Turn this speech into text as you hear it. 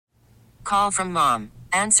Call from mom.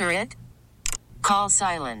 Answer it. Call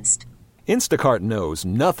silenced. Instacart knows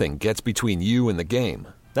nothing gets between you and the game.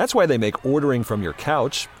 That's why they make ordering from your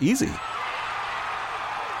couch easy.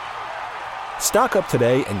 Stock up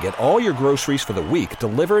today and get all your groceries for the week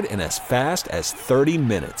delivered in as fast as 30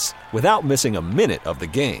 minutes without missing a minute of the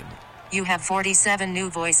game. You have 47 new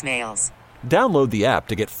voicemails. Download the app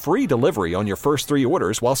to get free delivery on your first 3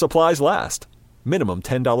 orders while supplies last. Minimum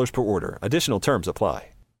 $10 per order. Additional terms apply.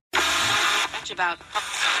 Much about.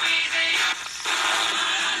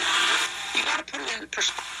 You gotta put it in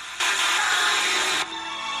perspective.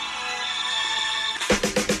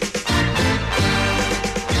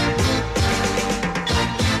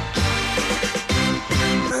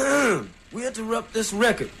 We interrupt this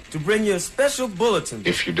record to bring you a special bulletin.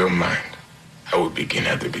 If you don't mind, I will begin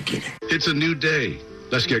at the beginning. It's a new day.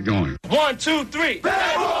 Let's get going. 1, 2, 3.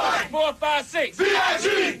 Bad boy! 4, 5, 6.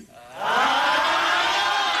 B.I.G.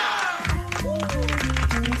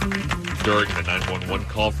 During the 911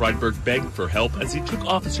 call, Friedberg begged for help as he took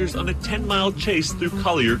officers on a 10-mile chase through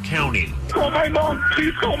Collier County. Call my mom!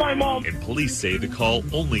 Please call my mom! And police say the call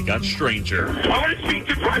only got stranger. I want to speak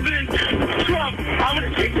to President Trump! I want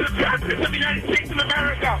to speak to the President of the United States of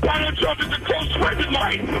America! Donald Trump is a close friend of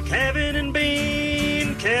mine! Kevin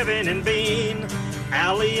and Bean,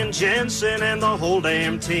 Allie and Jensen and the whole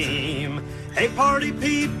damn team. Hey, party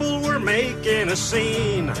people, we're making a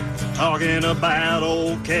scene, talking about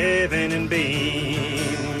old Kevin and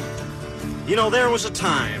Bean. You know, there was a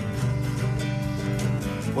time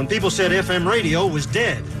when people said FM radio was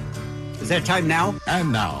dead. Is that time now?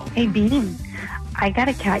 And now, Hey, Bean, I got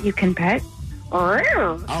a cat you can pet.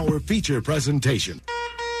 our feature presentation.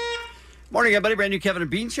 Morning, everybody. Brand new Kevin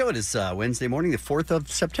and Bean Show. It is Wednesday morning, the 4th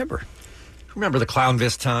of September. Remember the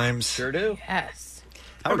Clownvis times? Sure do. Yes.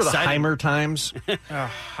 How Remember exciting. the Heimer times?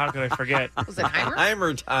 How could I forget? Was it Heimer?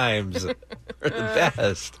 Heimer times are the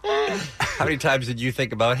best. How many times did you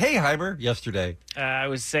think about, hey, Heimer, yesterday? I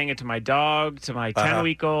was saying it to my dog, to my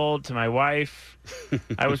 10-week-old, to my wife.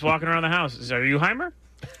 I was walking around the house. Are you Heimer?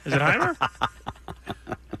 Is it Heimer?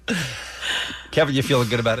 Kevin, you feeling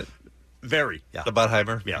good about it? Very. Yeah. About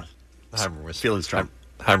Heimer? Yeah. Heimer was feeling strong.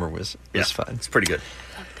 Heimer was fun. It's pretty good.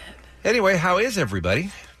 Anyway, how is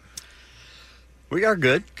everybody? We are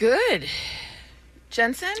good. Good.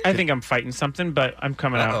 Jensen? I think I'm fighting something, but I'm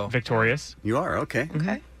coming out victorious. You are? Okay.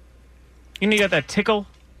 Okay. You know, you got that tickle?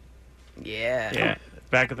 Yeah. Yeah.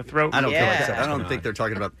 Back of the throat? I don't feel like I don't think they're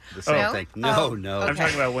talking about the same thing. No, no. I'm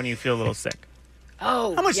talking about when you feel a little sick.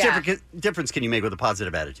 Oh, How much difference can you make with a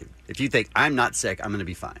positive attitude? If you think, I'm not sick, I'm going to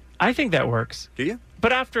be fine. I think that works. Do you?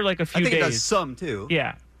 But after like a few I think days. it does some, too.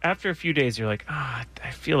 Yeah. After a few days, you're like, I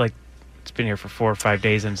feel like it's been here for 4 or 5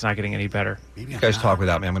 days and it's not getting any better. Maybe you guys talk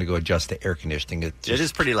without me. I'm going to go adjust the air conditioning. It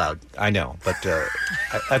is pretty loud. I know, but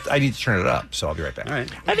I need to turn it up, so I'll be right back. All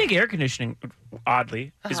right. I think air conditioning,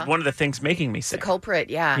 oddly, is one of the things making me sick. The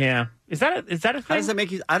culprit, yeah. Yeah. Is that a thing? How does that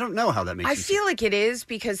make you? I don't know how that makes you I feel like it is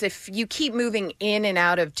because if you keep moving in and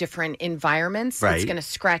out of different environments, Right. it's going to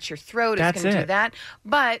scratch your throat. That's it's going to do it. that.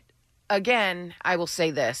 But again, I will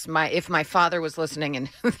say this: if my father was listening, and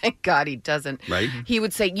thank God he doesn't, Right. he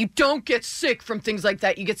would say, "You don't get sick from things like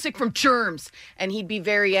that. You get sick from germs," and he'd be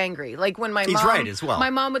very angry. Like when my He's mom, right as well. My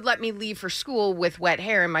mom would let me leave for school with wet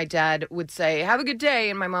hair, and my dad would say, "Have a good day,"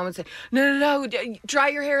 and my mom would say, "No, dry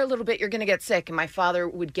your hair a little bit. You're going to get sick." And my father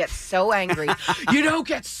would get so angry. You don't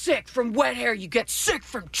get sick from wet hair. You get sick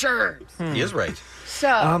from germs. He is right. So,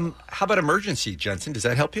 how about emergency, Jensen? Does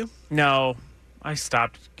that help you? No. I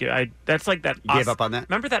stopped. That's like that. You gave up on that?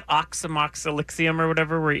 Remember that Oxamoxilixium or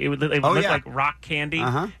whatever, where it would look like rock candy,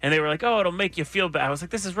 and they were like, "Oh, it'll make you feel better." I was like,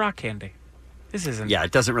 "This is rock candy. This isn't." Yeah,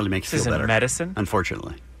 it doesn't really make you This feel isn't better. medicine,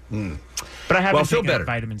 unfortunately. But I haven't feel taken better.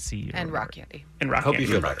 vitamin C and rock candy. And rock Hope candy.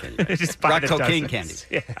 you feel better. Just buy Rock the cocaine dozens.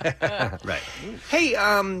 candy. Yeah. Right. Hey,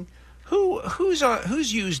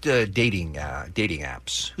 who's used dating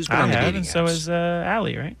apps? Who's been I on the have, dating and apps? so is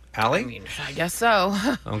Allie, right? Allie? I guess so.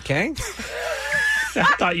 Okay. I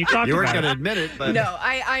thought you talked You weren't about going to it. admit it, but No,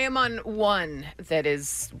 I am on one that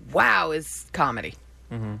is comedy.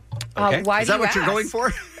 Okay. Why is do that you what you're ask? going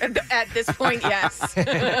for? At this point, yes.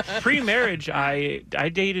 Pre-marriage, I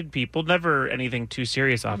dated people, never anything too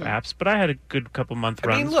serious off apps, but I had a good couple month I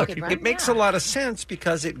runs. mean, look, Good run, it makes yeah. a lot of sense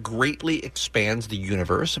because it greatly expands the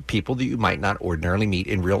universe of people that you might not ordinarily meet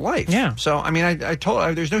in real life. Yeah. So, I mean, I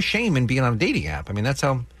told there's no shame in being on a dating app. I mean, that's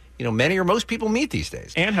how many or most people meet these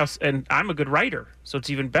days. And I'm a good writer, so it's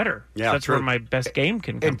even better. Yeah, So that's true. where my best game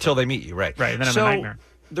can come Until they meet you, right? from. Right, and then I'm So, a nightmare.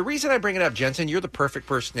 the reason I bring it up, Jensen, you're the perfect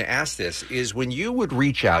person to ask this, is when you would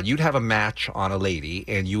reach out, you'd have a match on a lady,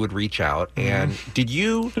 and you would reach out, and did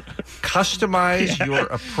you customize your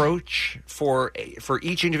approach for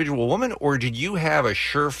each individual woman, or did you have a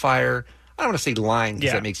surefire, I don't want to say line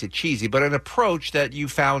because that makes it cheesy, but an approach that you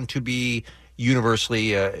found to be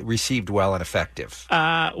universally received well and effective?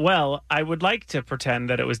 Well, I would like to pretend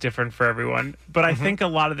that it was different for everyone, but I think a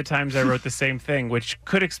lot of the times I wrote the same thing, which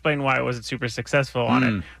could explain why I wasn't super successful on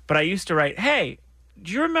it. But I used to write, hey,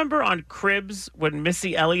 do you remember on Cribs when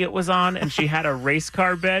Missy Elliott was on and she had a race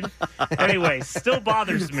car bed? Anyway, still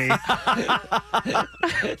bothers me.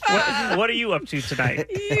 What are you up to tonight?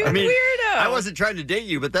 You weirdo. I wasn't trying to date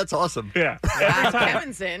you, but that's awesome. Yeah. Every time.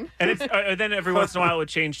 Kevin's in. And then every once in a while it would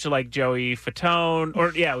change to like Joey Fatone.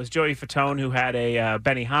 Or, it was Joey Fatone who had a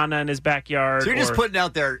Benihana in his backyard. So you're just putting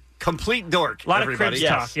out there complete dork. A lot everybody. of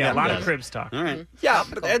Cribs talk. Yeah, a lot of Cribs talk. All right. Yeah,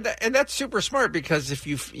 and that's super smart because if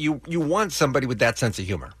you want somebody with that sense of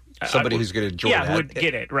humor. Somebody who's going to enjoy that. Yeah, would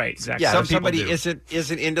get it. Right, exactly. Yeah, if somebody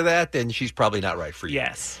isn't into that, then she's probably not right for you.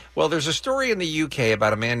 Yes. Well, there's a story in the UK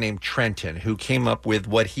about a man named Trenton who came up with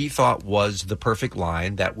what he thought was the perfect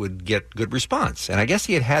line that would get good response. And I guess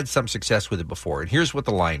he had some success with it before. And here's what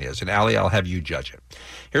the line is. And Allie, I'll have you judge it.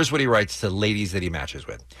 Here's what he writes to ladies that he matches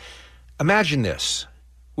with. Imagine this.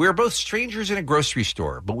 We are both strangers in a grocery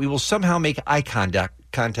store, but we will somehow make eye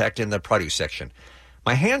contact in the produce section.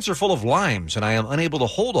 My hands are full of limes, and I am unable to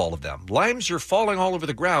hold all of them. Limes are falling all over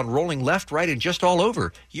the ground, rolling left, right, and just all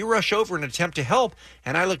over. You rush over and attempt to help,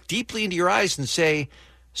 and I look deeply into your eyes and say,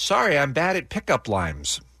 sorry, I'm bad at pickup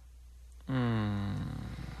limes.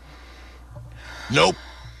 Nope.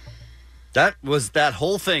 That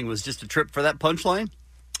whole thing was just a trip for that punchline?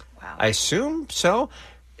 Wow. I assume so.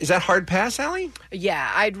 Is that hard pass, Allie?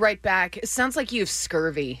 Yeah, I'd write back, it sounds like you have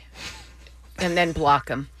scurvy, and then block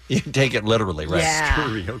him. You take it literally, right? Yeah.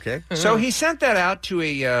 Scurvy, okay. So he sent that out to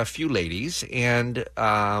a few ladies, and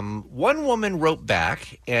one woman wrote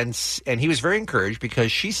back, and he was very encouraged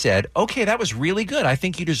because she said, okay, that was really good. I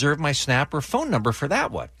think you deserve my Snap or phone number for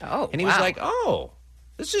that one. Oh, and he was like, oh,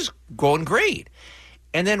 this is going great.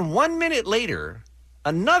 And then 1 minute later,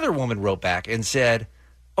 another woman wrote back and said,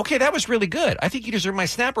 okay, that was really good. I think you deserve my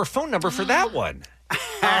Snap or phone number for that one.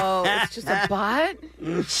 Oh, it's just a bot?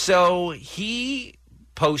 So he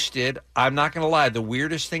posted, I'm not going to lie, the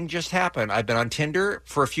weirdest thing just happened. I've been on Tinder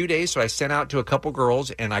for a few days, so I sent out to a couple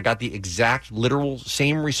girls, and I got the exact, literal,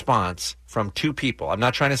 same response from two people. I'm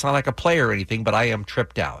not trying to sound like a player or anything, but I am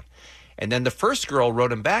tripped out. And then the first girl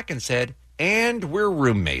wrote him back and said, and we're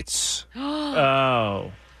roommates.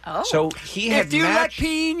 Oh. So he had if you matched... like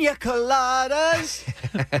pina coladas,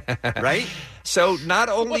 right? So not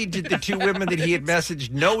only did the two women that he had messaged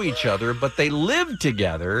know each other, but they lived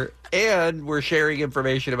together and were sharing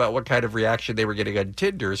information about what kind of reaction they were getting on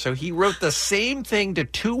Tinder. So he wrote the same thing to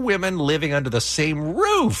two women living under the same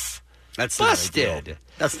roof. That's busted.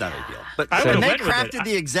 That's not ideal. But I when would've they went with crafted it.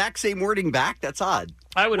 the exact same wording back, that's odd.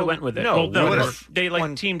 I would have went with it. no, They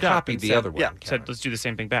one teamed up copied and the said, other one, said, Kevin. let's do the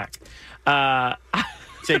same thing back.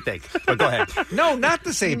 Same thing. But go ahead. No, not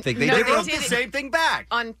the same thing. They No, did They it wrote did the it same thing back.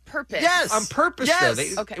 On purpose. Yes. on purpose,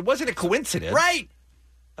 Yes. though. Okay. It wasn't a coincidence. Right.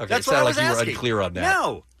 Okay, That's it what I sounded was like you were asking. unclear on that.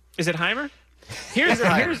 No. Is it Heimer?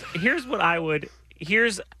 Here's what I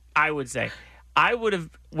would say. I would have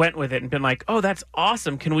went with it and been like, oh, that's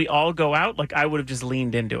awesome. Can we all go out? Like, I would have just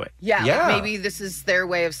leaned into it. Yeah, Yeah. Like maybe this is their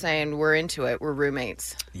way of saying we're into it. We're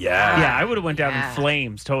roommates. Yeah, I would have went down Yeah. in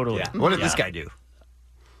flames, totally. Yeah. What did this guy do?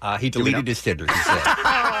 He deleted his Tinder, he said.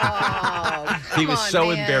 Oh, He was come on, so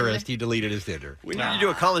man. embarrassed he deleted his Tinder. We need to do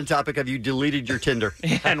a call-in topic of you deleted your Tinder.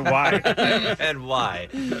 And why? And why?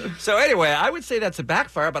 So anyway, I would say that's a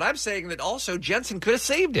backfire, but I'm saying that also Jensen could have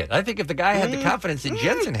saved it. I think if the guy had the confidence that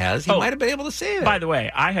Jensen has, he might have been able to save it. By the way,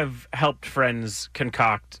 I have helped friends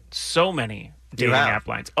concoct so many dating app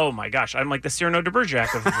lines. Oh my gosh, I'm like the Cyrano de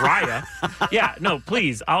Bergerac of Raya. Yeah, no,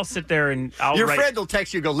 please, I'll sit there and I'll Your write. friend will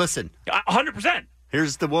text you and go, listen, 100%.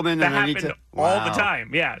 here's the woman. That and I need happened to... all the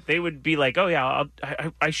time. Yeah, they would be like, "Oh yeah,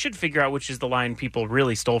 I should figure out which is the line people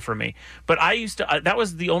really stole from me." But I used to. That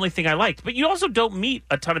was the only thing I liked. But you also don't meet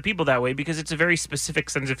a ton of people that way because it's a very specific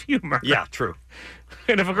sense of humor. Yeah, true.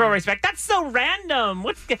 And if a girl writes back, "That's so random.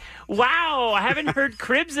 Wow, I haven't heard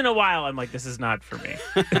Cribs in a while." I'm like, "This is not for me.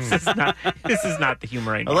 This is not the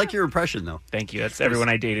humor I need." I like your impression, though. Thank you. That's everyone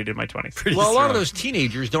I dated in my 20s. Well, a lot of those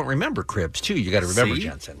teenagers don't remember Cribs, too. You got to remember,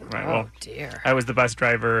 Jensen. Right. Oh, Well, dear. I was the bus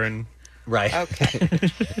driver and Right. Okay.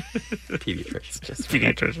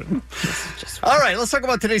 pediatrician. All right, let's talk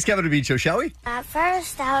about today's Kevin and Bean Show, shall we? At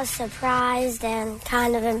first, I was surprised and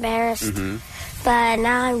kind of embarrassed, but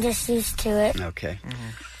now I'm just used to it. Okay.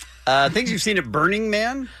 Things you've seen at Burning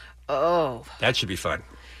Man? Oh. That should be fun.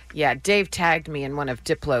 Yeah, Dave tagged me in one of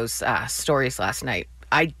Diplo's stories last night.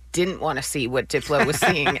 I didn't want to see what Diplo was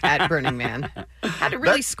seeing at Burning Man. Had to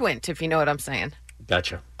really squint, if you know what I'm saying.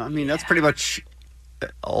 Gotcha. I mean, that's pretty much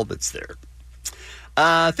all that's there.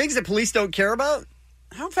 Things that police don't care about?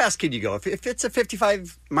 How fast can you go? If it's a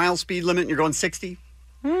 55-mile speed limit and you're going 60?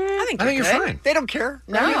 I think you're you're good. fine. They don't care.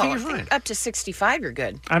 No, I think I you're think fine. up to 65 you're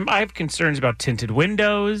good. I have concerns about tinted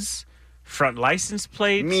windows, front license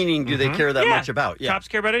plates. Meaning, do they care that much about? Yeah. Cops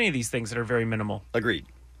care about any of these things that are very minimal. Agreed.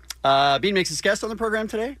 Bean makes his guest on the program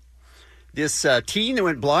today. This teen that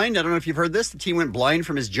went blind, I don't know if you've heard this, the teen went blind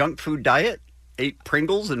from his junk food diet, ate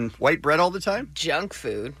Pringles and white bread all the time. Junk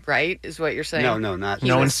food, right, is what you're saying? No, not.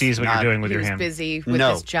 No one sees what you're doing with your He was hand. busy with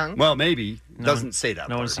his junk. Well, maybe. Doesn't say that.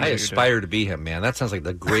 No one part. sees I what you're aspire to be him, man. That sounds like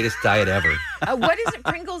the greatest diet ever. What is it,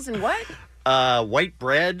 Pringles and what? White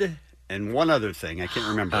bread and one other thing. I can't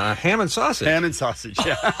remember. Ham and sausage. Ham and sausage,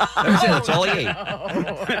 yeah. That's it. That's all he ate.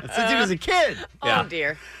 Since he was a kid. Oh,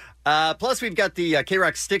 dear. Plus, we've got the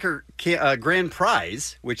K-Rock Sticker Grand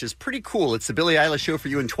Prize, which is pretty cool. It's the Billie Eilish show for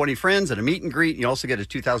you and 20 friends at a meet and greet. You also get a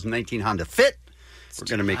 2019 Honda Fit. We're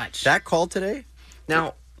going to make that call today.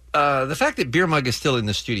 Now, the fact that Beer Mug is still in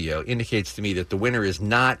the studio indicates to me that the winner is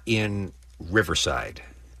not in Riverside,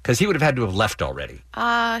 because he would have had to have left already.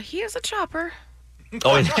 He has a chopper.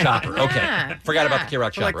 Oh, it's a chopper. Okay. Yeah, Forgot about the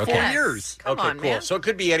K-Rock For like chopper. 4 Okay. years. Come Okay, on, cool. man. So it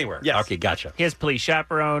could be anywhere. Yes. Okay, gotcha. He has police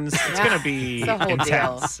chaperones. It's going to be It's a whole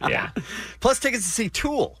intense. deal. Yeah. Plus tickets to see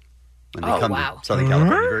Tool when they Oh, come wow. to Southern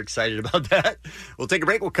California. Very excited about that. We'll take a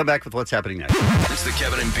break. We'll come back with what's happening next. It's the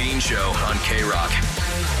Kevin and Bean Show on K-Rock.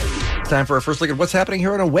 Time for our first look at what's happening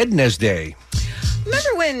here on a Wednesday.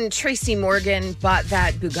 Remember when Tracy Morgan bought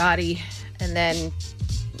that Bugatti and then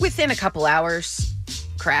within a couple hours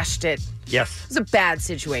crashed it? Yes. It was a bad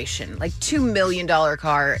situation. Like $2 million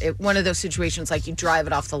car. One of those situations like you drive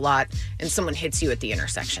it off the lot and someone hits you at the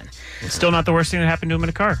intersection. Still not the worst thing that happened to him in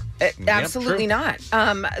a car. Absolutely not.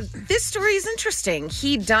 This story is interesting.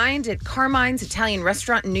 He dined at Carmine's Italian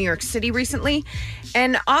restaurant in New York City recently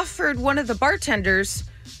and offered one of the bartenders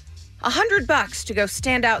 $100 to go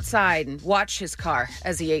stand outside and watch his car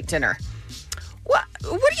as he ate dinner. What do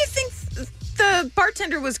you think the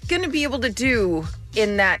bartender was going to be able to do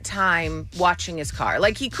in that time watching his car?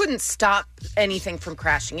 Like, he couldn't stop anything from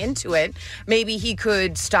crashing into it. Maybe he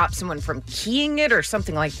could stop someone from keying it or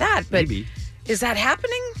something like that. But Maybe. Is that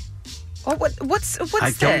happening? Or what's I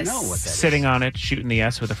this? don't know what that is. Sitting on it, shooting the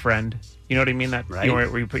S with a friend. You know what I mean? That Right.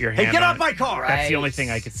 where you put your hand Hey, get on off it. my car! That's the Right. only thing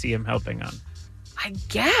I could see him helping on. I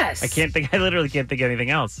guess. I literally can't think of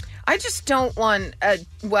anything else. I just don't want I do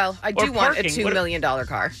Or want a parking. $2 million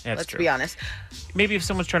car. That's Let's true. be honest. Maybe if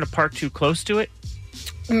someone's trying to park too close to it.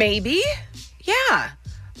 Maybe. Yeah.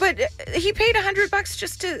 But he paid $100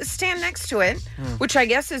 just to stand next to it, which I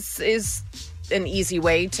guess is an easy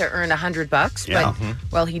way to earn $100. Yeah. But,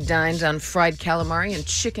 well, he dined on fried calamari and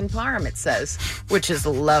chicken parm, it says, which is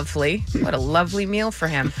lovely. What a lovely meal for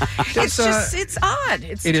him. It's odd.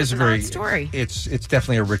 It's It just is an very odd story. It's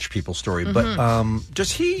definitely a rich people story. But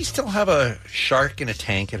does he still have a shark in a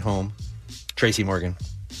tank at home, Tracy Morgan?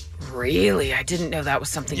 Really? I didn't know that was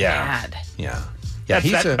something he had. Yeah. Yeah.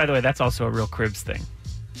 By the way, that's also a real Cribs thing.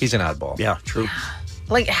 He's an oddball. Yeah, true.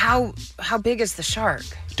 Like, how big is the shark?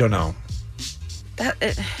 Don't know. That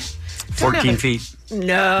 14 feet. No.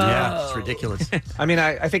 Yeah, it's ridiculous. I mean,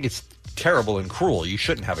 I think it's terrible and cruel. You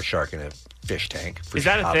shouldn't have a shark in a fish tank. Is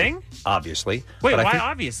that a thing? Obviously. Wait, But I why think-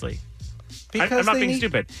 obviously? Because I'm not they being need-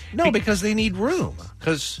 stupid. No, because they need room.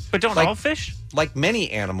 But don't all fish? Like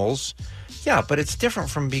many animals, yeah, but it's different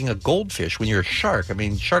from being a goldfish when you're a shark. I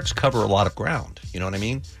mean, sharks cover a lot of ground. You know what I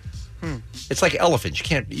mean? It's like elephants.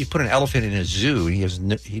 You put an elephant in a zoo, and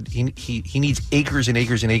he needs acres and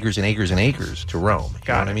acres and acres and acres and acres to roam.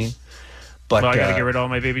 You know what I mean? But Well, I got to get rid of all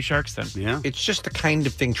my baby sharks then. Yeah. it's just the kind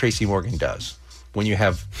of thing Tracy Morgan does when you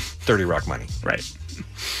have 30 Rock money. Right.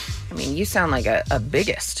 I mean, you sound like a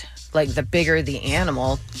biggest. Like, the bigger the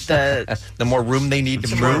animal, the The more room they need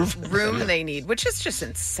to move. room they need, which is just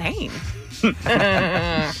insane.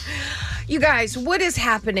 You guys, what is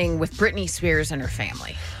happening with Britney Spears and her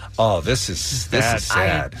family? Oh, this is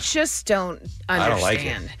sad. I just don't understand. I don't like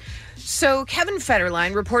it. So, Kevin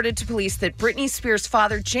Federline reported to police that Britney Spears'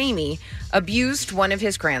 father, Jamie, abused one of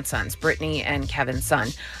his grandsons, Britney and Kevin's son.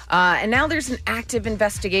 And now there's an active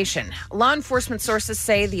investigation. Law enforcement sources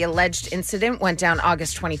say the alleged incident went down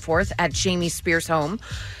August 24th at Jamie Spears' home.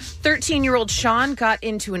 13-year-old Sean got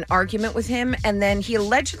into an argument with him, and then he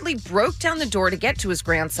allegedly broke down the door to get to his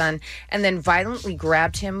grandson and then violently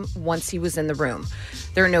grabbed him once he was in the room.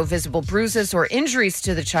 There are no visible bruises or injuries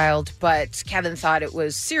to the child, but Kevin thought it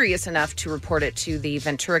was serious enough to report it to the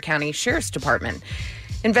Ventura County Sheriff's Department.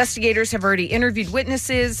 Investigators have already interviewed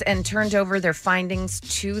witnesses and turned over their findings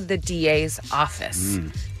to the DA's office.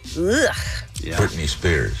 Ugh. Yeah. Britney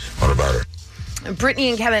Spears. What about her? Brittany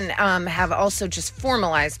and Kevin have also just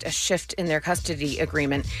formalized a shift in their custody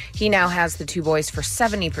agreement. He now has the two boys for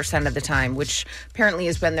 70% of the time, which apparently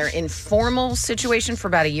has been their informal situation for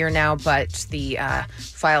about a year now, but the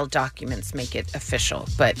filed documents make it official.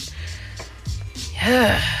 But,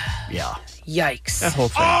 yeah. Yikes. That whole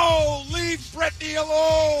thing. Oh, leave Britney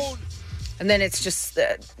alone! And then it's just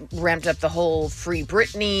ramped up the whole Free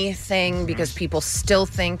Britney thing because people still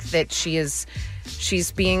think that she's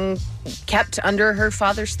being kept under her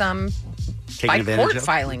father's thumb by court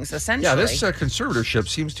filings, essentially. Yeah, this conservatorship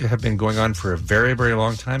seems to have been going on for a very, very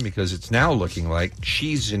long time because it's now looking like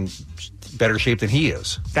she's in better shape than he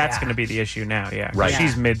is. That's going to be the issue now, yeah. Right.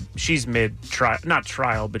 She's mid trial, not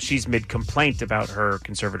trial, but she's mid complaint about her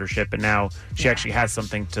conservatorship, and now she actually has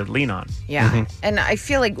something to lean on. Yeah. And I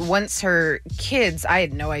feel like once her kids, I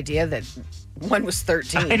had no idea that one was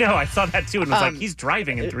 13. I know, I saw that too and was like, he's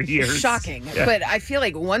driving in 3 years. Shocking. Yeah. But I feel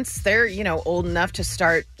like once they're, old enough to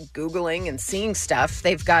start Googling and seeing stuff,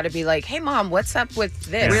 they've got to be like, hey, Mom, what's up with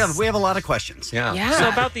this? We have a lot of questions. Yeah. So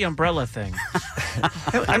about the umbrella thing.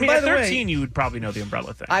 I mean, at 13, you would probably know the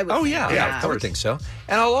umbrella thing. I would I would think so.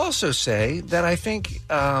 And I'll also say that I think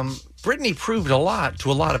Brittany proved a lot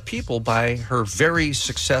to a lot of people by her very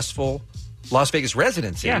successful Las Vegas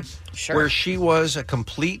residency, where she was a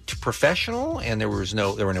complete professional, and there were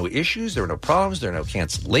no issues, there were no problems, there were no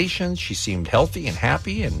cancellations. She seemed healthy and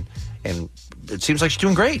happy, and it seems like she's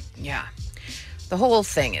doing great. Yeah, the whole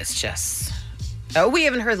thing is just. We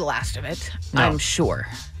haven't heard the last of it. No. I'm sure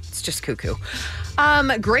it's just cuckoo.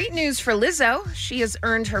 Great news for Lizzo. She has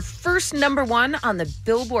earned her first #1 on the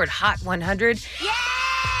Billboard Hot 100. Yeah!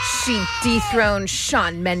 She dethroned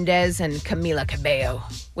Shawn Mendes and Camila Cabello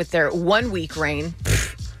with their 1 week reign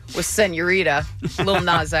with Senorita. Lil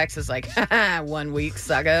Nas X is like, 1 week,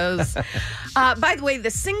 suckers. By the way,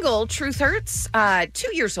 the single Truth Hurts,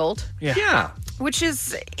 2 years old. Yeah. Which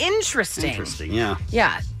is interesting. Interesting, yeah.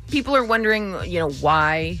 Yeah. People are wondering,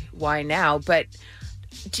 why now? But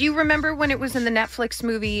do you remember when it was in the Netflix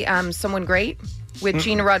movie Someone Great? With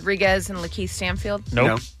Gina Rodriguez and Lakeith Stanfield?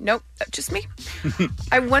 Nope. Just me.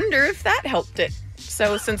 I wonder if that helped it.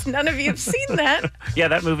 So since none of you have seen that. Yeah,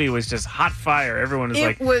 that movie was just hot fire. Everyone was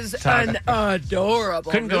like... It was an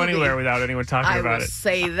adorable Couldn't go anywhere without anyone talking about it. I will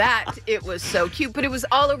say that. It was so cute. But it was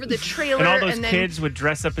all over the trailer. And all those kids would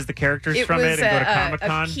dress up as the characters from it and go to Comic-Con.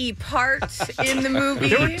 It was a key part in the movie.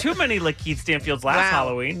 There were too many Lakeith Stanfields last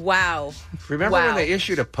Halloween. Wow. Remember when they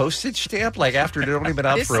issued a postage stamp after it had only been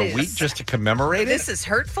out for a week just to commemorate it? This is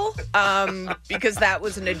hurtful because that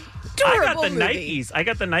was an adorable I got the movie. Nikes. I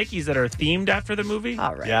got the Nikes that are themed after the movie.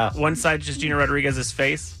 All right. Yeah. One side just Gina Rodriguez's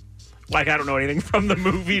face. I don't know anything from the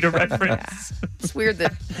movie to reference. It's weird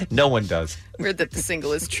that no one does. Weird that the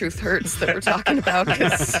single is Truth Hurts that we're talking about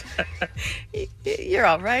because you're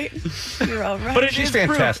all right. You're all right. But she's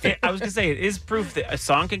fantastic. I was going to say, it is proof that a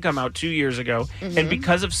song can come out 2 years ago, and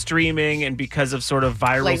because of streaming and because of sort of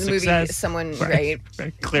viral like the success. Movie Someone Great.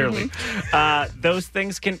 Right, clearly. Those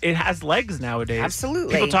things it has legs nowadays.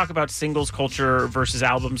 Absolutely. People talk about singles culture versus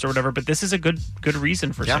albums or whatever, but this is a good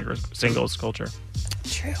reason for singles culture.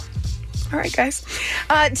 True. All right, guys.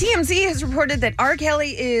 TMZ has reported that R.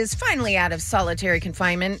 Kelly is finally out of solitary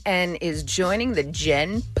confinement and is joining the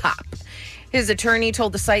Gen Pop. His attorney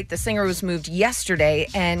told the site the singer was moved yesterday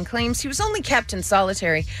and claims he was only kept in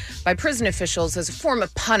solitary by prison officials as a form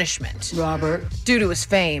of punishment. Robert. Due to his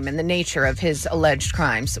fame and the nature of his alleged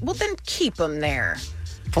crimes. Well, then keep him there.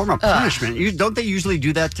 Form of punishment. Don't they usually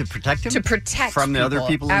do that to protect him? To protect from the other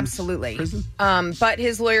people Absolutely. in prison? But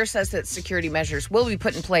his lawyer says that security measures will be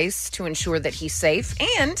put in place to ensure that he's safe.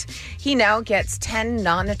 And he now gets 10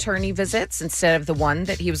 non-attorney visits instead of the one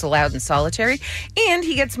that he was allowed in solitary. And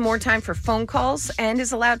he gets more time for phone calls and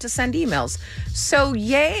is allowed to send emails. So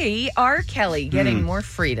yay, R. Kelly getting more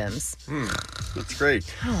freedoms. That's great.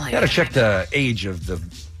 Got to check the age of the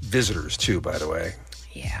visitors, too, by the way.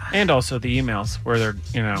 Yeah. And also the emails where they're,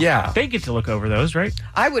 they get to look over those, right?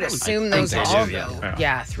 I would assume those all go,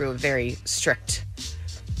 yeah, through a very strict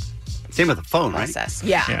Same with the phone, process.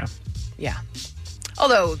 right? Yeah.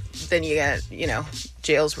 Although, then you get,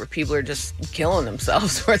 jails where people are just killing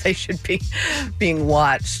themselves, where they should be being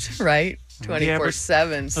watched, right?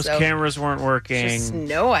 24/7. Those cameras weren't working. Just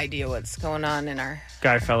no idea what's going on in our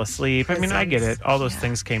guy fell asleep. I mean, I get it. All those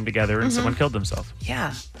things came together and someone killed themselves.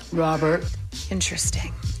 Yeah. Robert.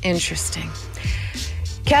 Interesting.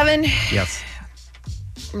 Kevin. Yes.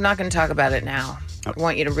 I'm not going to talk about it now. I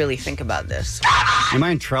want you to really think about this. Am I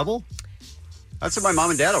in trouble? That's what my mom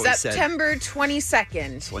and dad always said. September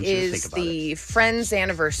 22nd is the Friends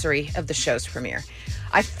anniversary of the show's premiere.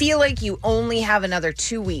 I feel like you only have another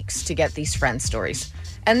 2 weeks to get these Friends stories.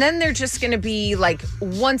 And then they're just going to be like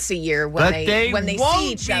once a year when they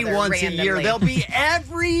see each other once randomly. a year. They'll be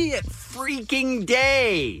every freaking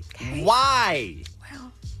day. Okay. Why?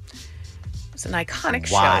 Well, it's an iconic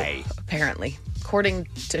show, apparently, according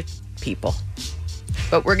to people.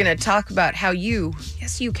 But we're going to talk about how you,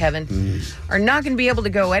 Kevin, are not going to be able to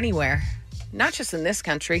go anywhere. Not just in this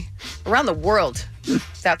country, around the world,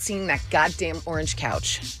 without seeing that goddamn orange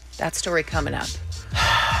couch. That story coming up.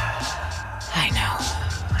 I know.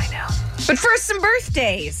 But first, some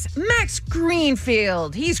birthdays. Max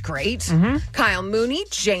Greenfield, he's great. Kyle Mooney,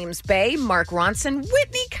 James Bay, Mark Ronson,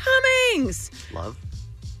 Whitney Cummings. Love.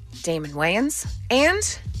 Damon Wayans.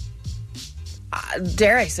 And,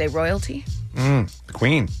 dare I say, royalty? The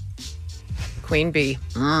Queen. Queen Bee.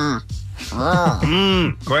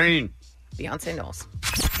 Queen. Beyonce Knowles.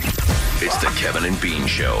 It's the Kevin and Bean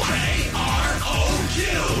Show.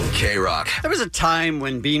 K-Rock. There was a time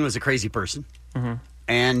when Bean was a crazy person.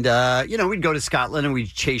 And, we'd go to Scotland and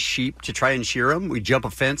we'd chase sheep to try and shear them. We'd jump a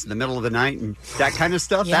fence in the middle of the night and that kind of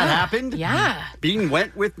stuff. Yeah. That happened. Yeah. Bean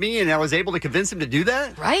went with me and I was able to convince him to do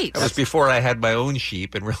that. Right. That was before I had my own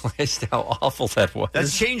sheep and realized how awful that was.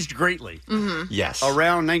 That's changed greatly. Yes.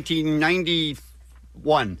 Around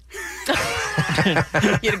 1991. You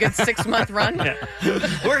had a good 6-month run?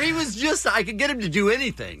 Where he was just, I could get him to do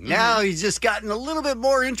anything. Now he's just gotten a little bit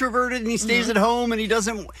more introverted and he stays at home and he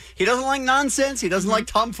doesn't like nonsense. He doesn't like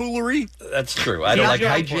tomfoolery. That's true. I don't like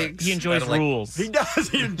hijinks. He enjoys rules. He does.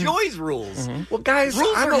 He enjoys ruls. Well, guys,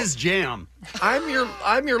 Rules are his jam. I'm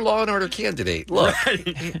your Law and Order candidate. Look,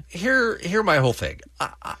 here my whole thing.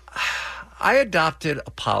 I adopted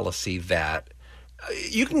a policy that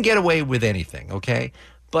you can get away with anything, okay?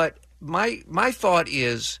 But my thought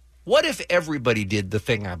is, what if everybody did the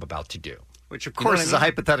thing I'm about to do? Which, of course, is a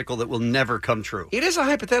hypothetical that will never come true. It is a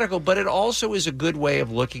hypothetical, but it also is a good way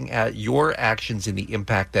of looking at your actions and the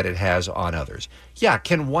impact that it has on others. Yeah,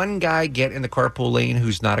 can one guy get in the carpool lane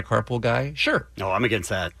who's not a carpool guy? Sure. No, I'm against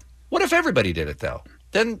that. What if everybody did it, though?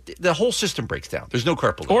 Then the whole system breaks down. There's no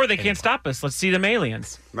carpool lane. Or they can't stop us. Let's see them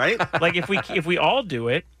aliens. Right? Like, if we all do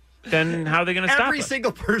it, then how are they going to stop us? Every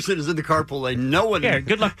single person is in the carpool lane. No one. Yeah,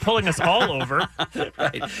 good luck pulling us all over.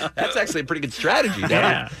 Right. That's actually a pretty good strategy.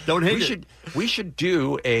 Yeah. Don't hate it. We should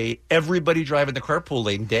do a everybody driving the carpool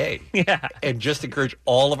lane day. Yeah. And just encourage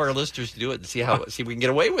all of our listeners to do it and see if we can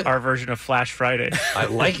get away with it. Our version of Flash Friday. I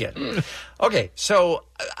like it. Okay, so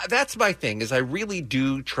that's my thing, is I really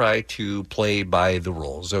do try to play by the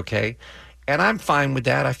rules, okay? And I'm fine with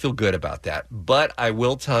that. I feel good about that. But I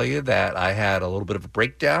will tell you that I had a little bit of a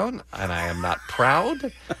breakdown, and I am not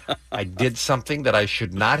proud. I did something that I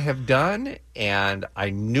should not have done, and I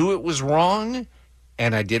knew it was wrong,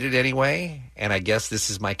 and I did it anyway. And I guess this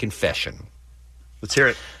is my confession. Let's hear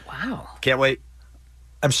it. Wow. Can't wait.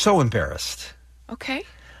 I'm so embarrassed. Okay.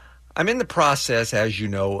 I'm in the process, as you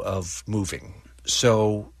know, of moving.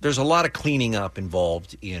 So there's a lot of cleaning up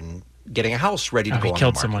involved in getting a house ready to go on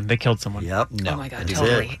the market. They killed someone. Yep. No. Oh, my God.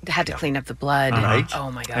 Totally. Had to clean up the blood. Right.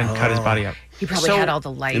 Oh, my God. And cut his body up. He probably had all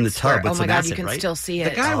the lights. in the tub with oh, my some God. acid, You can right? still see it.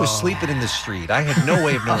 The guy was sleeping in the street. I had no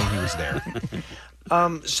way of knowing he was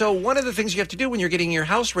there. So one of the things you have to do when you're getting your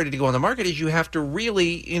house ready to go on the market is you have to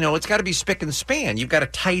really, it's got to be spick and span. You've got to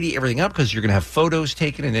tidy everything up because you're going to have photos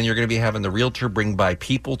taken, and then you're going to be having the realtor bring by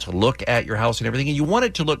people to look at your house and everything, and you want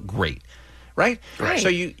it to look great. Right? So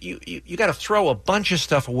you got to throw a bunch of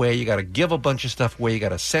stuff away. You got to give a bunch of stuff away. You got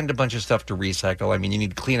to send a bunch of stuff to recycle. I mean, you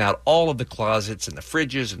need to clean out all of the closets and the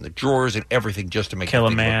fridges and the drawers and everything just to make Kill a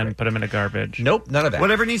thing look man, right. put him in a garbage. Nope, none of that.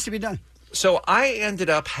 Whatever needs to be done. So I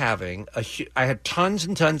ended up having I had tons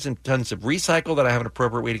and tons and tons of recycle that I have an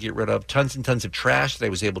appropriate way to get rid of, tons and tons of trash that I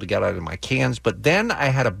was able to get out of my cans. But then I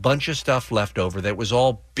had a bunch of stuff left over that was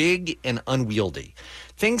all big and unwieldy.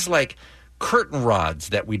 Things like curtain rods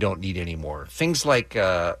that we don't need anymore. Things like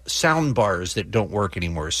sound bars that don't work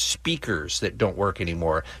anymore. Speakers that don't work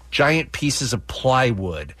anymore. Giant pieces of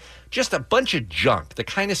plywood. Just a bunch of junk. The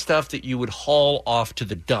kind of stuff that you would haul off to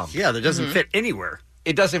the dump. Yeah, that doesn't fit anywhere.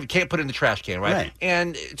 It can't put in the trash can, right? Right.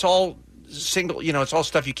 And it's all single, it's all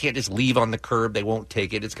stuff you can't just leave on the curb. They won't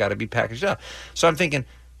take it. It's got to be packaged up. So I'm thinking,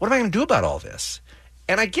 what am I going to do about all this?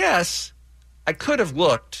 And I guess I could have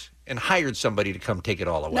looked and hired somebody to come take it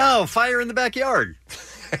all away. No, fire in the backyard.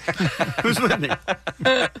 Who's with me?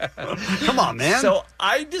 Come on, man. So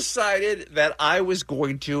I decided that I was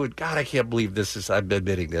going to, and God, I can't believe I'm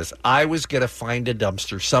admitting this. I was going to find a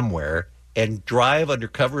dumpster somewhere and drive under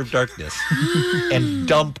cover of darkness and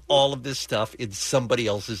dump all of this stuff in somebody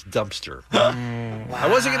else's dumpster. I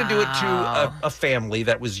wasn't going to do it to a family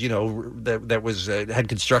that was, that was had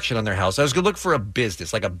construction on their house. I was going to look for a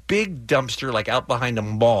business, like a big dumpster, like out behind a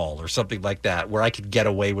mall or something like that, where I could get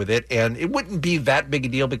away with it. And it wouldn't be that big a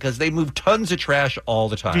deal because they move tons of trash all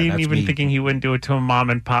the time. Dean even thinking he wouldn't do it to a mom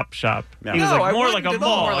and pop shop. No. He was No, I more wouldn't like a at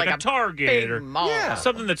mall, all. like a Target or mall.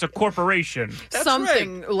 something that's a corporation.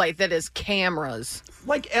 Something like that is cameras.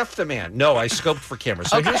 Like F the man. No, I scoped for cameras.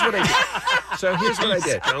 So here's what I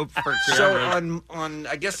did. Scoped for So cameras. on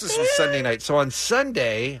I guess this was Sunday night. So on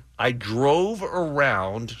Sunday, I drove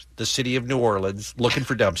around the city of New Orleans looking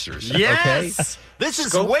for dumpsters. Yes. Okay? This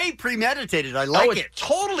is way premeditated. I like it.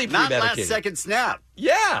 Totally Not premeditated. last second snap.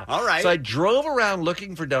 Yeah. All right. So I drove around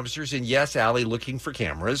looking for dumpsters, and yes, Allie, looking for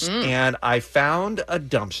cameras. And I found a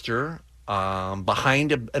dumpster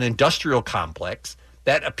behind an industrial complex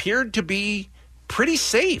that appeared to be pretty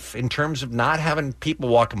safe in terms of not having people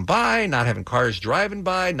walking by, not having cars driving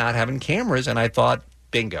by, not having cameras. And I thought,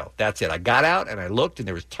 bingo, that's it. I got out and I looked, and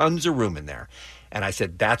there was tons of room in there. And I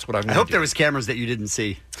said, that's what I'm going to do. I hope there was cameras that you didn't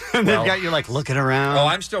see. They've Well- got you like looking around. Oh,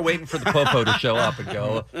 I'm still waiting for the popo to show up and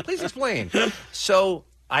go, please explain. So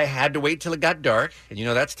I had to wait till it got dark. And,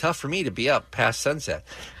 that's tough for me to be up past sunset.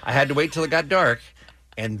 I had to wait till it got dark.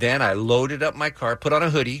 And then I loaded up my car, put on a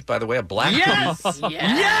hoodie, by the way, a black hoodie.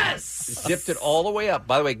 Yes. Zipped it all the way up.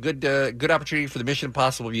 By the way, good opportunity for the Mission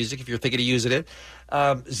Impossible music if you're thinking of using it.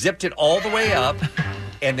 Zipped it all the way up.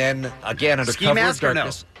 And then, again, under Ski cover of mask or no?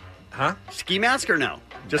 darkness. Huh? Ski mask or no?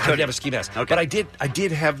 Just I didn't have a ski mask. Okay. But I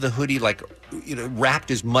did have the hoodie,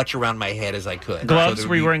 wrapped as much around my head as I could. Gloves? So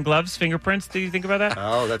Were you wearing gloves? Fingerprints? Did you think about that?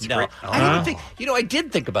 Oh, that's No, great. I didn't think. I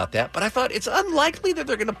did think about that, but I thought it's unlikely that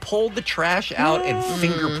they're going to pull the trash out and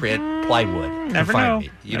fingerprint plywood and Never find know. me.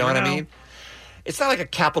 You know Never what I know. mean? It's not like a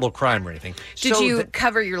capital crime or anything. Did So you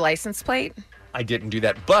cover your license plate? I didn't do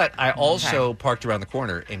that, but I also parked around the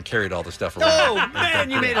corner and carried all the stuff around. Oh, man,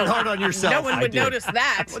 you made it hard on yourself. No one I would did. notice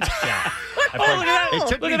that. I Oh, look at that! It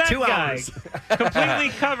took Look me at that 2 guy. hours. Completely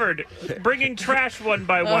covered, bringing trash one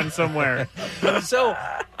by one somewhere. So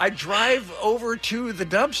I drive over to the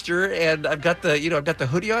dumpster, and I've got the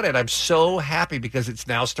hoodie on, and I'm so happy because it's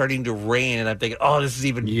now starting to rain, and I'm thinking, oh, this is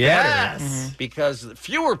even better because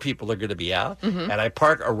fewer people are going to be out, and I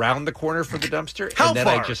park around the corner for the dumpster. How and then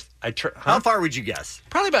far? How far would you guess?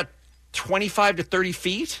 Probably about 25 to 30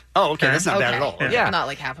 feet. Oh, okay. That's not bad at all. Yeah. Not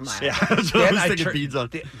like half a mile. Yeah, that's what I Then was I thinking tur- beads on.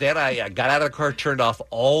 Then I got out of the car, turned off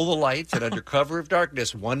all the lights, and under cover of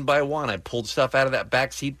darkness, one by one, I pulled stuff out of that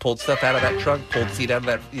back seat, pulled stuff out of that trunk, pulled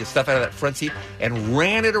stuff out of that front seat, and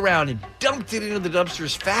ran it around and dumped it into the dumpster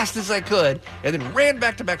as fast as I could, and then ran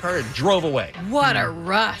back to my car and drove away. What a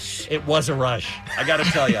rush. It was a rush. I got to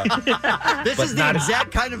tell you. This But is the not-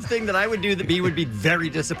 exact kind of thing that I would do that B would be very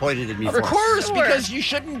disappointed in me Of for. course, Sure. because you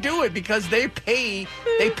shouldn't do it because they pay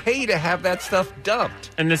to have that stuff dumped.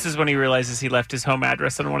 And this is when he realizes he left his home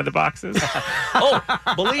address on one of the boxes. Oh,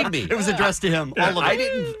 believe me. It was addressed to him. All of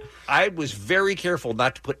it. I was very careful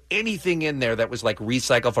not to put anything in there that was like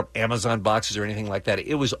recycled from Amazon boxes or anything like that.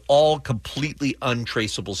 It was all completely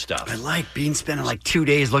untraceable stuff. I like Bean spending like 2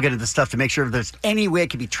 days looking at the stuff to make sure if there's any way it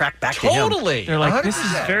can be tracked back to him. Totally. They're like, this is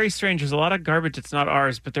 100%. very strange. There's a lot of garbage. It's not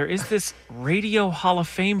ours, but there is this Radio Hall of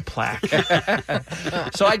Fame plaque.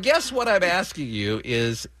 So I guess what I'm asking you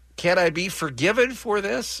is, can I be forgiven for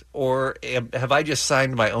this, or have I just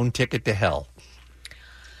signed my own ticket to hell?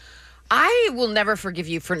 I will never forgive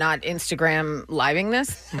you for not Instagram living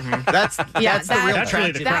this. That's the real That's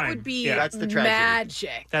really the tragedy. That crime. would be Yeah. That's the tragedy.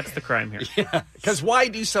 magic. That's the crime here. Because why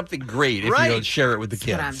do something great if Right. you don't share it with the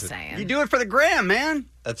kids? That's what I'm saying. You do it for the gram, man.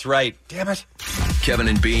 That's right. Damn it. Kevin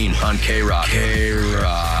and Bean on K-Rock.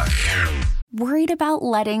 K-Rock. Worried about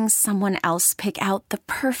letting someone else pick out the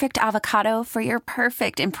perfect avocado for your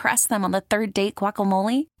perfect impress them on the third date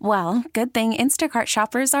guacamole? Well, good thing Instacart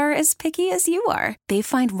shoppers are as picky as you are. They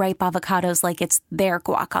find ripe avocados like it's their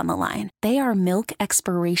guac on the line. They are milk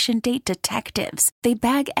expiration date detectives. They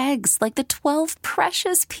bag eggs like the 12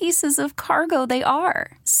 precious pieces of cargo they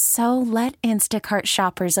are. So let Instacart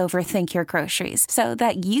shoppers overthink your groceries so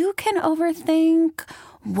that you can overthink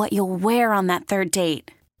what you'll wear on that third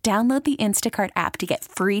date. Download the Instacart app to get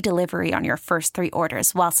free delivery on your first 3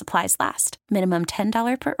 orders while supplies last. Minimum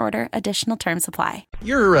 $10 per order. Additional terms apply.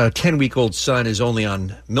 Your 10-week-old son is only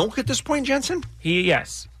on milk at this point, Jensen?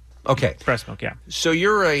 Yes. Okay. Breast milk, yeah. So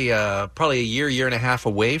you're probably a year and a half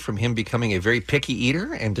away from him becoming a very picky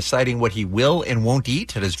eater and deciding what he will and won't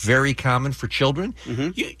eat. That is very common for children.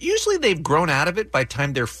 Usually they've grown out of it by the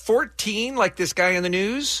time they're 14, like this guy in the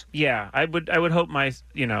news. Yeah, I would hope I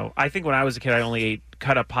think when I was a kid I only ate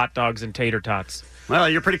cut up hot dogs and tater tots. Well,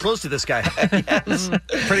 you're pretty close to this guy. Yes,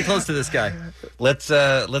 pretty close to this guy. Let's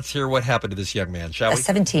hear what happened to this young man, shall we? A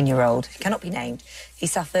 17-year-old, cannot be named. He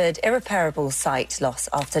suffered irreparable sight loss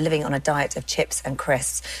after living on a diet of chips and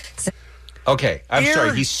crisps. Okay, I'm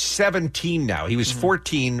sorry. He's 17 now. He was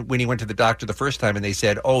 14 when he went to the doctor the first time, and they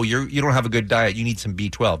said, "Oh, you don't have a good diet. You need some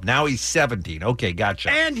B12." Now he's 17. Okay, gotcha.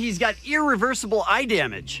 And he's got irreversible eye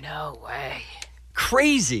damage. No way.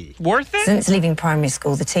 Crazy. Worth it? Since leaving primary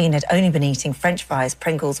school, the teen had only been eating French fries,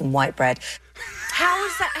 Pringles, and white bread. How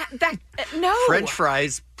is that? No. French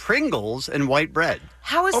fries, Pringles, and white bread.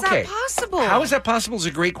 How is that possible? How is that possible is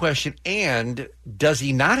a great question. And does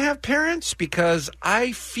he not have parents? Because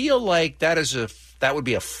I feel like that would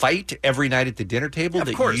be a fight every night at the dinner table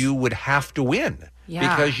that you would have to win. Yeah.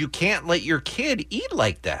 Because you can't let your kid eat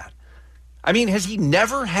like that. I mean, has he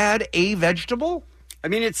never had a vegetable? I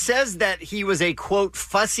mean, it says that he was a, quote,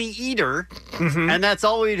 fussy eater, and that's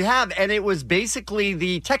all he'd have. And it was basically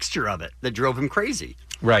the texture of it that drove him crazy.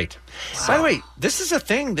 Right. Wow. By the way, this is a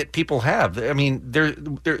thing that people have. I mean,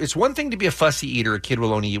 it's one thing to be a fussy eater. A kid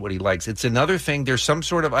will only eat what he likes. It's another thing. There's some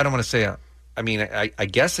sort of, I don't want to say, I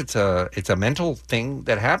guess it's a mental thing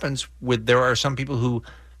that happens there are some people who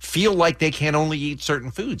feel like they can only eat certain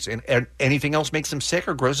foods, and anything else makes them sick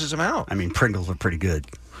or grosses them out. I mean, Pringles are pretty good.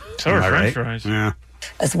 So are French fries. Yeah.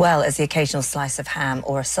 As well as the occasional slice of ham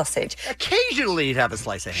or a sausage. Occasionally he'd have a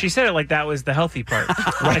slice of ham. She said it like that was the healthy part.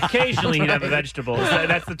 Occasionally he'd have a vegetable.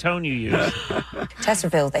 That's the tone you use. Tests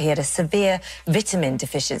revealed that he had a severe vitamin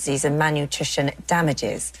deficiencies and malnutrition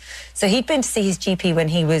damages. So he'd been to see his GP when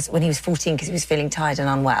he was 14 because he was feeling tired and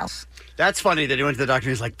unwell. That's funny that he went to the doctor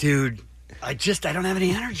and he's like, dude, I don't have any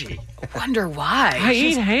energy. I wonder why. I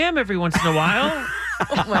eat ham every once in a while.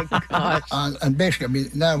 Oh, my gosh. And basically, I mean,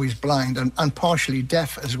 now he's blind and partially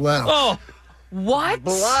deaf as well. Oh, what?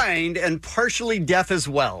 Blind and partially deaf as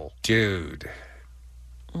well. Dude.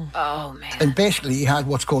 Oh, man. And basically, he had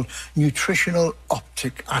what's called nutritional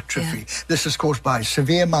optic atrophy. Yeah. This is caused by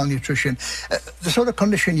severe malnutrition. The sort of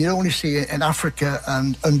condition you only see in Africa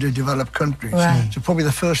and underdeveloped countries. Right. So probably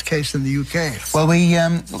the first case in the UK. Well,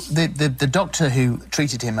 the doctor who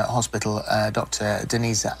treated him at hospital, Dr.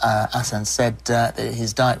 Denise Hassan, said that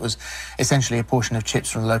his diet was essentially a portion of chips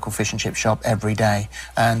from the local fish and chip shop every day.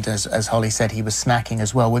 And as Holly said, he was snacking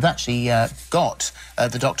as well. We've actually got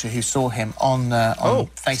the doctor who saw him on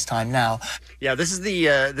FaceTime now. Yeah, this is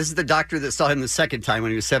the doctor that saw him the second time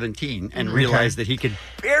when he was 17 and realized that he could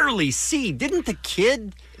barely see. Didn't the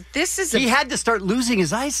kid? He had to start losing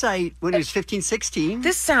his eyesight when he was 15, 16.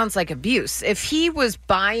 This sounds like abuse. If he was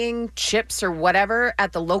buying chips or whatever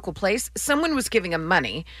at the local place, someone was giving him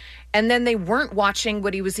money, and then they weren't watching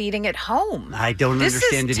what he was eating at home. I don't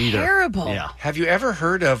understand it either. This is terrible. Yeah. Have you ever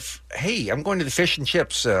heard of, hey, I'm going to the fish and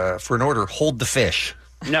chips for an order, hold the fish?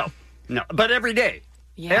 No. But every day.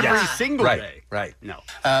 Yeah. Every single day. Right. No.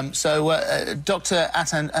 So, Dr.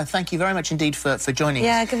 Hassan, thank you very much indeed for joining us.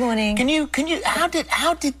 Yeah, good morning. Can you? How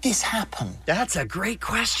did this happen? That's a great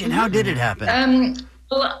question. How did it happen?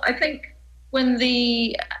 Well, I think when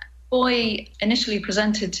the boy initially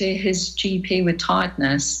presented to his GP with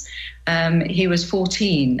tiredness, he was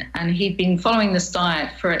 14, and he'd been following this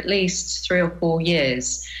diet for at least 3 or 4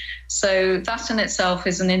 years. So that in itself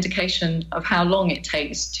is an indication of how long it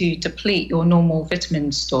takes to deplete your normal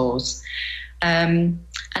vitamin stores. And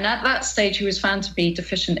at that stage, he was found to be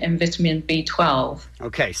deficient in vitamin B12.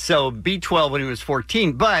 Okay, so B12 when he was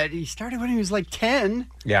 14, but he started when he was like 10.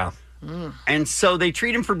 Yeah. And so they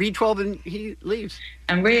treat him for B12 and he leaves.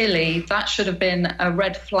 And really, that should have been a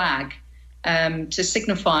red flag to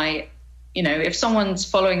signify, if someone's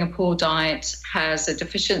following a poor diet, has a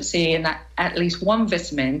deficiency in at least one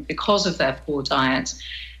vitamin because of their poor diet,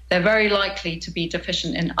 they're very likely to be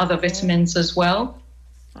deficient in other vitamins as well.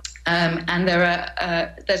 And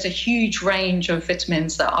there's a huge range of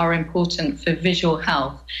vitamins that are important for visual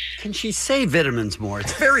health. Can she say vitamins more?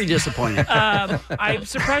 It's very disappointing. I'm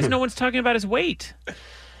surprised no one's talking about his weight.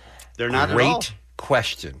 They're not at all. Great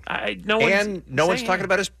question. No one's talking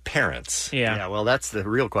about his parents. Yeah, well, that's the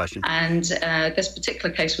real question. And this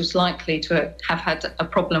particular case was likely to have had a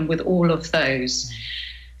problem with all of those.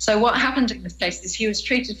 So what happened in this case is he was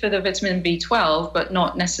treated for the vitamin B12, but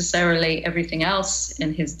not necessarily everything else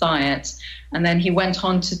in his diet. And then he went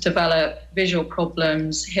on to develop visual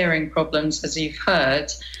problems, hearing problems, as you've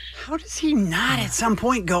heard. How does he not at some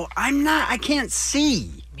point go, I can't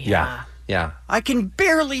see? Yeah. I can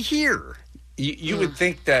barely hear. You would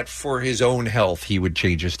think that for his own health, he would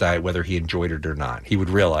change his diet, whether he enjoyed it or not. He would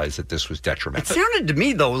realize that this was It detrimental. sounded to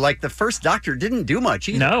me, though, like the first doctor didn't do much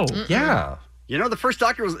either. No. Yeah. You know, the first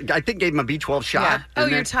doctor I think, gave him a B12 shot. Yeah. Oh,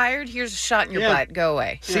 and you're then- tired? Here's a shot in your Yeah. butt. Go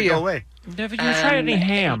away. See ya. Go away. Have you tried any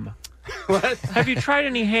ham? What? Have you tried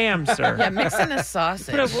any ham, sir? Yeah, mix in a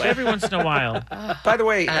sausage. Put up every once in a while. By the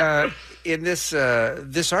way, in this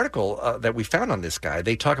article that we found on this guy,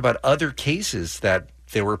 they talk about other cases that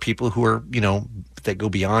there were people who are, that go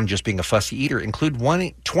beyond just being a fussy eater, include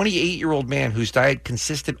one 28-year-old man whose diet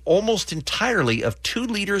consisted almost entirely of 2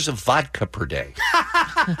 liters of vodka per day.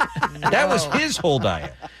 That was his whole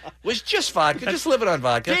diet. Was just vodka, just living on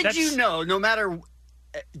vodka. Did you know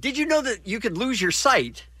that you could lose your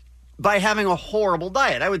sight by having a horrible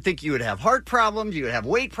diet? I would think you would have heart problems, you would have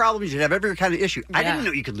weight problems, you'd have every kind of issue. I didn't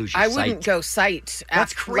know you could lose your sight. I wouldn't go sight.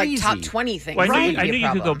 That's after, crazy. Like top 20 things. Well, Right. I knew you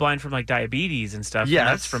could go problem. blind from like diabetes and stuff. Yes. And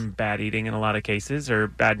that's from bad eating in a lot of cases or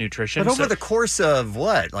bad nutrition. But over the course of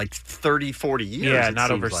what, like 30, 40 years? Yeah, it not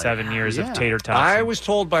seems over like. 7 years Yeah. of tater tots. I was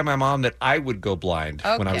told by my mom that I would go blind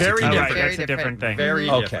when I was Very a teenager. different. That's a different thing. Very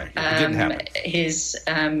different. It didn't happen. His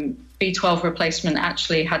B12 replacement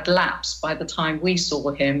actually had lapsed by the time we saw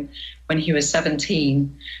him when he was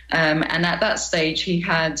 17. And at that stage, he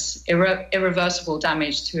had irreversible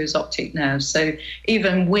damage to his optic nerve. So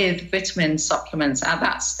even with vitamin supplements at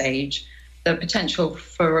that stage, the potential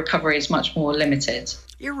for recovery is much more limited.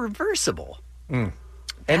 Irreversible. And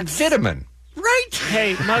vitamin. Right.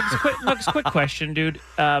 Hey, Muggs, quick question, dude.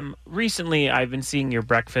 Recently, I've been seeing your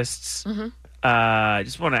breakfasts. Mm-hmm. I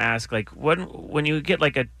just want to ask, like, when you get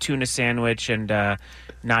like a tuna sandwich and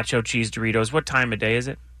nacho cheese Doritos, what time of day is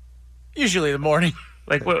it? Usually the morning.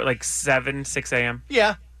 Like what? Like 7, 6 a.m.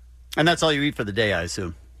 Yeah. And that's all you eat for the day, I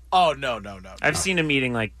assume. Oh, no. I've seen him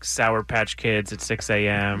eating like Sour Patch Kids at 6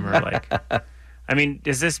 a.m. or like. I mean,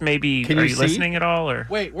 is this maybe? Can are you you see? listening at all? Or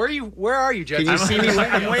Wait, where are you, Judge? Can you see me?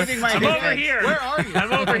 I'm waving my I'm hand. over here. Where are you?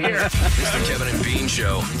 I'm over here. It's the Kevin and Bean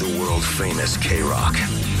Show, the world famous K-Rock.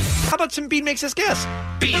 How about some Bean Makes Us Guess?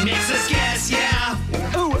 Bean makes us guess, yeah.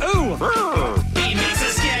 Ooh. Bean makes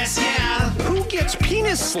us guess, yeah. Who gets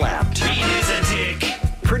penis slapped? Bean is a dick.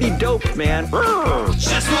 Pretty dope, man.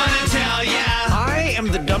 Just wanna tell ya. I am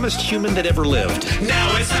the dumbest human that ever lived.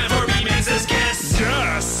 Now it's time for Bean makes us guess.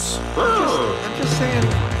 Yes. I'm just saying.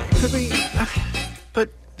 Could we? But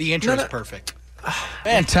The intro is perfect.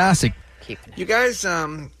 Fantastic. You guys,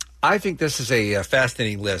 I think this is a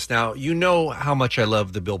fascinating list. Now, you know how much I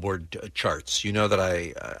love the Billboard charts. You know that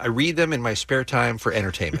I read them in my spare time for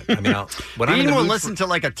entertainment. I mean, when I'm in Bean the will mood listen to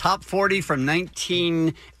like a top 40 from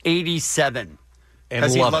 1987. And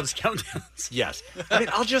Because he love loves it. countdowns. Yes. I mean,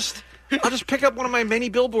 I'll just pick up one of my many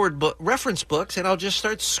Billboard reference books and I'll just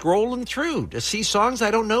start scrolling through to see songs I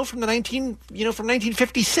don't know from the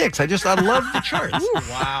 1956. I love the charts.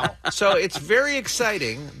 Wow. So it's very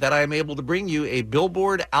exciting that I'm able to bring you a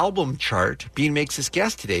Billboard album chart. Bean Makes Us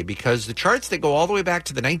Guess today because the charts that go all the way back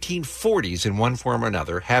to the 1940s in one form or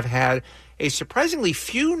another have had a surprisingly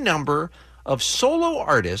few number of solo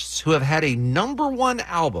artists who have had a number one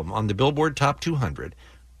album on the Billboard Top 200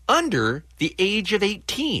 under the age of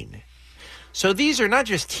 18. So these are not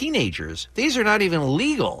just teenagers. These are not even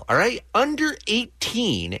legal, all right? Under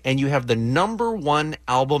 18, and you have the number one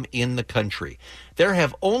album in the country. There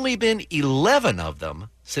have only been 11 of them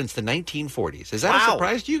since the 1940s. Is that a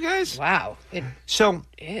surprise to you guys? Wow. It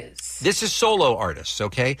is. This is solo artists,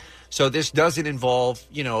 okay? So this doesn't involve,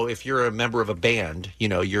 if you're a member of a band,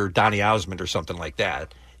 you're Donny Osmond or something like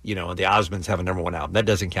that. The Osmonds have a number one album. That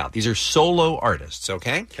doesn't count. These are solo artists,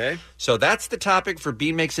 okay? Okay. So that's the topic for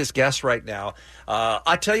Bean Makes Us Guess right now.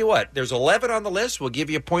 I'll tell you what. There's 11 on the list. We'll give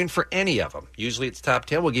you a point for any of them. Usually it's top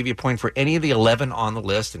 10. We'll give you a point for any of the 11 on the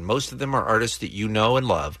list, and most of them are artists that you know and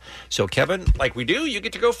love. So, Kevin, like we do, you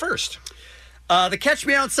get to go first. The Catch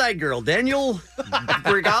Me Outside girl, Daniel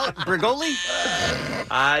Bregoli.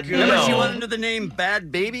 Remember she went under the name Bad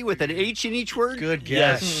Baby with an H in each word? Good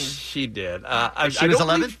Yes, she did. She was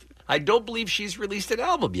 11? I don't believe she's released an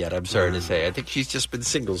album yet, I'm sorry to say. I think she's just been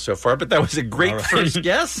singles so far, but that was a great first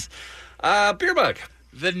guess. Beer Bug.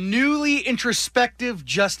 The newly introspective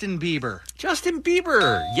Justin Bieber. Justin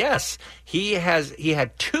Bieber, yes. He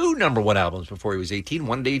had two number one albums before he was 18,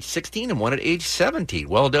 one at age 16 and one at age 17.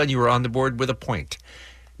 Well done, you were on the board with a point.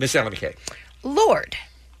 Miss Ellen McKay. Lord.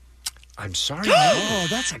 I'm sorry. Oh,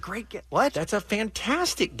 that's a great guess. What? That's a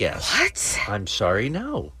fantastic guess. What? I'm sorry,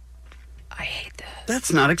 no. I hate that.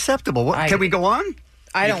 That's not acceptable. What, can we go on?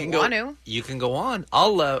 I You don't can go- want to. You can go on.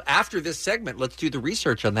 I'll after this segment, let's do the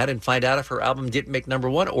research on that and find out if her album didn't make number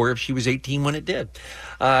one or if she was 18 when it did.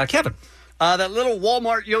 Kevin. That little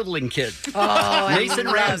Walmart yodeling kid. Oh, Mason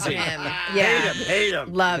I love Ramsey. him. Yeah. Hate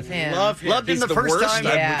him. Love him. Loved him He's the first worst. time.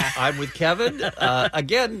 Yeah. I'm with Kevin.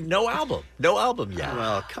 Again, no album. No album yet.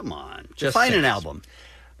 Well, come on. Just Find an saying. album.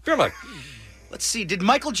 Fairmont. Let's see. Did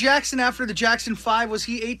Michael Jackson, after the Jackson 5, was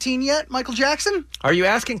he 18 yet? Michael Jackson? Are you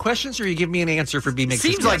asking questions or are you giving me an answer for B makes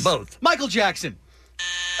Seems like both. Michael Jackson.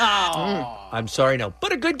 Oh. I'm sorry, no.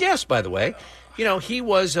 But a good guess, by the way. You know, he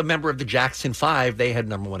was a member of the Jackson 5. They had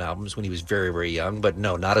number one albums when he was very, very young, but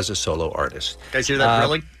no, not as a solo artist. Guys hear that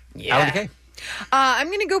drilling? Yeah. Alan McKay. I'm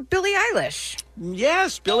going to go Billie Eilish.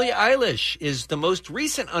 Yes, Billie Eilish is the most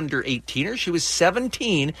recent under 18er. She was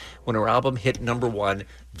 17 when her album hit number one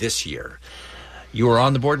this year. You are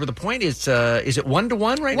on the board with a point. Is it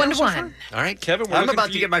 1-1 right now? 1-1. So far? All right, Kevin. I'm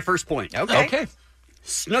about to get my first point. Okay.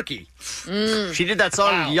 Snooki. She did that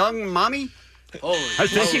song, Young Mommy. I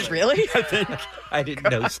think really? I think. I didn't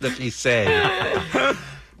know Snooki sang.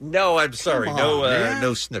 No, I'm sorry. Come No, on, man.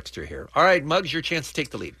 no Snookster here. All right, Muggs, your chance to take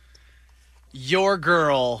the lead. Your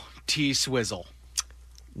girl, T Swizzle.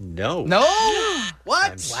 No. No?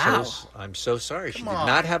 What? I'm so sorry. She Come did on.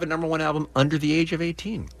 not have a number one album under the age of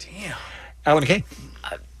 18. Damn. Alan McKay.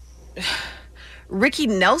 Ricky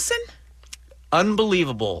Nelson?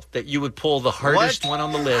 Unbelievable that you would pull the hardest one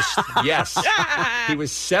on the list. Yes. He was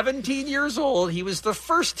 17 years old. He was the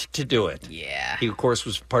first to do it. Yeah. He, of course,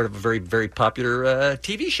 was part of a very, very popular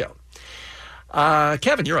TV show.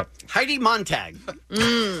 Kevin, you're up. Heidi Montag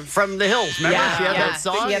from The Hills. Remember? Yeah, She had yeah. that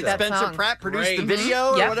song. She had that Spencer song. Pratt produced Great. the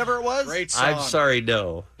video Yep. or whatever it was. Great song. I'm sorry,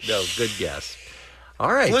 no. No, good guess.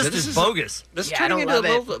 All right. List so this is bogus. This is Yeah, I turning don't into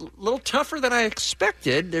a love little tougher than I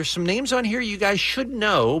expected. There's some names on here you guys should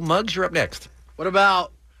know. Muggs, you're up next. What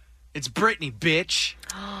about it's Britney, bitch?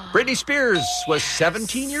 Britney Spears was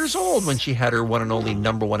 17 years old when she had her one and only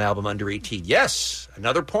number one album under 18. Yes,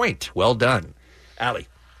 another point. Well done. Allie.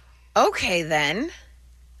 Okay, then.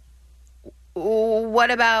 What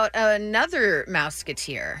about another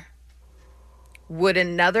Mouseketeer? Would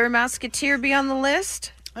another Mouseketeer be on the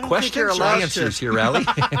list? Questions or answers here, Allie?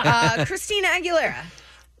 Christina Aguilera.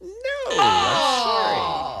 No, I'm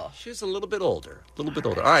sorry. She was a little bit older. All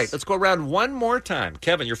right, let's go around one more time.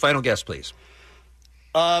 Kevin, your final guess, please.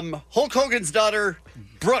 Hulk Hogan's daughter,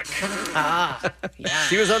 Brooke. Yeah.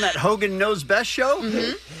 She was on that Hogan Knows Best show.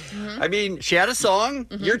 I mean, She had a song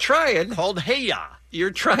you're trying. called Hey Ya.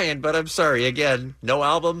 You're trying, but I'm sorry. Again, no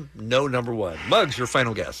album, no number one. Muggs, your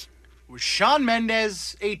final guess. Was Shawn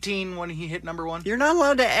Mendes 18 when he hit number one? You're not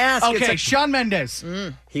allowed to ask. Okay, It's Shawn Mendes.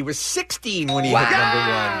 He was 16 when he hit number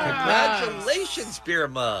one. Congratulations, Beer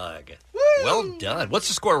Mug. Well done. What's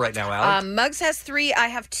the score right now, Allie? Muggs has 3. I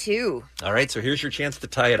have 2. All right, so here's your chance to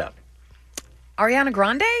tie it up. Ariana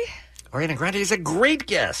Grande? Ariana Grande is a great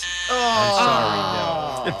guess.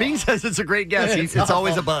 If Bean says it's a great guess, it's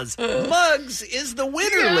always a buzz. Muggs is the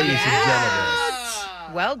winner, ladies and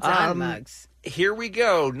gentlemen. Well done, Muggs. Here we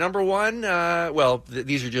go. Number one,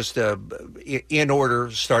 these are just in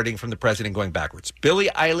order, starting from the president going backwards. Billie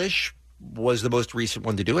Eilish was the most recent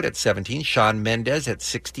one to do it at 17. Shawn Mendes at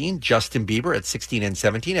 16. Justin Bieber at 16 and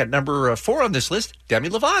 17. At number 4 on this list, Demi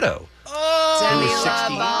Lovato. Demi who is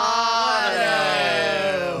 16.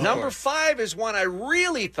 Lovato. Number 5 is one I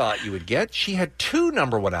really thought you would get. She had 2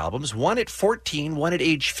 number one albums, one at 14, one at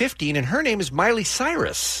age 15, and her name is Miley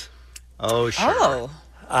Cyrus. Oh, sure.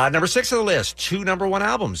 Oh. Number 6 on the list, 2 number one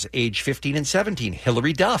albums, age 15 and 17,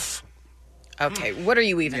 Hilary Duff. Okay, what are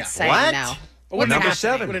you even saying What? now? What's Number happening?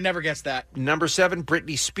 7. Would have never guessed that. Number 7,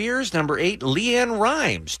 Britney Spears. Number 8, Leanne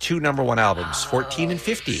Rimes. 2 number one albums, 14 and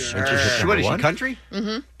 15. When she hit What number is she, one. country?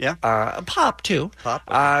 Mm-hmm. Yeah. Pop, too. Pop,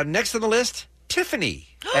 Next on the list, Tiffany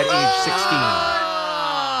at age 16.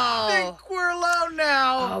 I think we're alone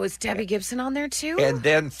now. Oh, is Debbie Gibson on there too? And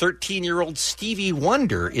then 13-year-old Stevie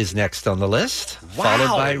Wonder is next on the list,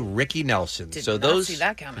 followed by Ricky Nelson. Did so not those see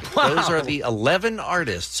that coming. Those are the 11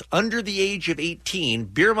 artists under the age of 18.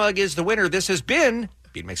 Beer Mug is the winner. This has been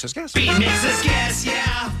Bean Makes Us Guess. Bean makes us guess,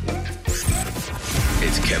 yeah.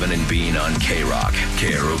 It's Kevin and Bean on K-Rock,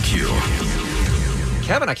 KROQ.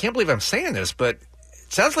 Kevin, I can't believe I'm saying this, but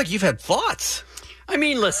it sounds like you've had thoughts. I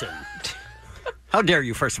mean, listen. How dare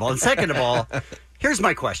you, first of all? And second of all, here's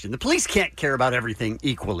my question. The police can't care about everything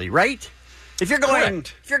equally, right? If you're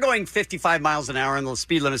going 55 miles an hour and the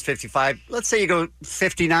speed limit is 55, let's say you go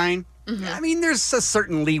 59, I mean, there's a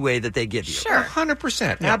certain leeway that they give you. Sure.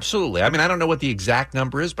 100%. Absolutely. I mean, I don't know what the exact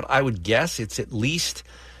number is, but I would guess it's at least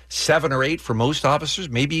 7 or 8 for most officers,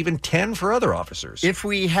 maybe even 10 for other officers. If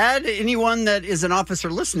we had anyone that is an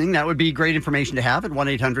officer listening, that would be great information to have at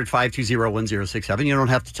 1-800-520-1067. You don't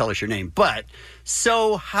have to tell us your name. But,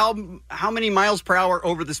 so how many miles per hour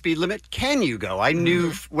over the speed limit can you go? I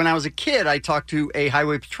knew when I was a kid, I talked to a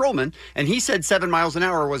highway patrolman, and he said 7 miles an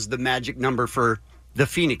hour was the magic number for the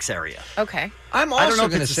Phoenix area. Okay. I'm I don't know also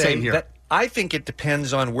if going to it's the say same here. that I think it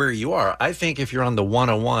depends on where you are. I think if you're on the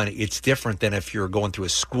 101, it's different than if you're going through a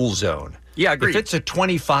school zone. Yeah, agreed. If it's a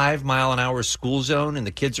 25-mile-an-hour school zone and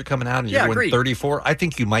the kids are coming out and you're Yeah, going agreed. 34, I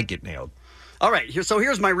think you might get nailed. All right, so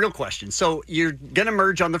here's my real question. So you're going to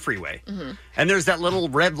merge on the freeway, and there's that little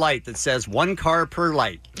red light that says 1 car per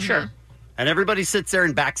light. Sure. And everybody sits there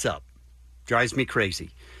and backs up. Drives me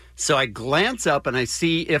crazy. So I glance up and I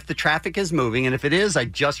see if the traffic is moving, and if it is, I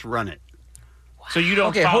just run it. So you don't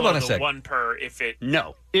Okay, follow hold on a the sec. 1 per if it...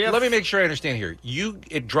 No. Let me make sure I understand here.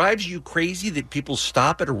 It drives you crazy that people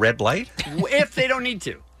stop at a red light? If they don't need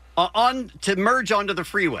to. To merge onto the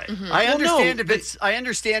freeway. I Well, understand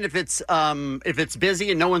no, if it's busy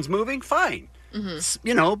and no one's moving, fine.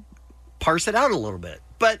 You know, parse it out a little bit.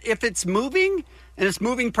 But if it's moving and it's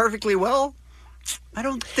moving perfectly well, I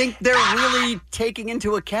don't think they're really taking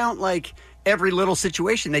into account like every little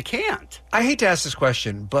situation. They can't. I hate to ask this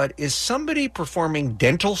question, but is somebody performing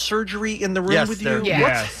dental surgery in the room Yes, with they're- you?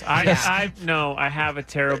 Yes. What? I have a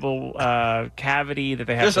terrible cavity that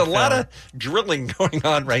they have There's to a lot fill. of drilling going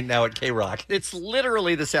on right now at K-Rock. It's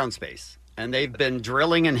literally the sound space. And they've been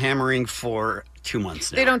drilling and hammering for 2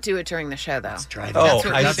 months now. They don't do it during the show, though. Oh, That's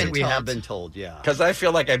what I see. we have been told, yeah. Because I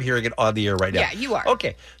feel like I'm hearing it on the air right now. Yeah, you are.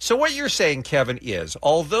 Okay, so what you're saying, Kevin, is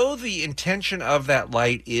although the intention of that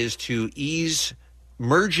light is to ease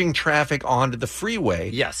merging traffic onto the freeway,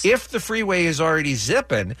 yes, if the freeway is already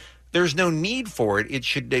zipping, there's no need for it. It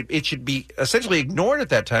should be essentially ignored at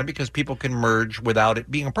that time because people can merge without it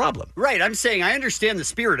being a problem. Right. I'm saying I understand the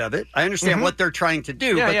spirit of it. I understand what they're trying to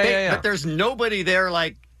do. Yeah, but there's nobody there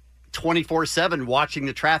like 24/7 watching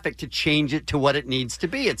the traffic to change it to what it needs to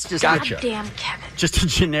be. It's just Kevin. just a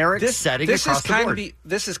generic setting across the board.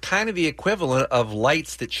 This is kind of the equivalent of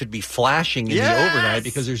lights that should be flashing in the overnight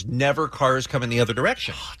because there's never cars coming the other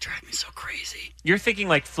direction. Oh, drive me so crazy. You're thinking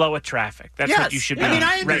like flow of traffic. That's what you should be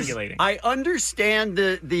regulating. I understand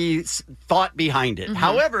the thought behind it.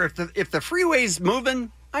 However, if the freeway's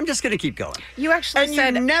moving, I'm just going to keep going. You actually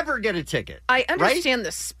said you never get a ticket. I understand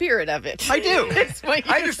the spirit of it. I do. That's what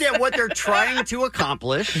you I understand what they're trying to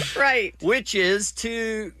accomplish. Right. Which is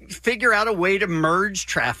to figure out a way to merge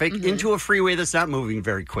traffic into a freeway that's not moving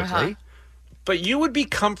very quickly. But you would be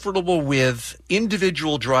comfortable with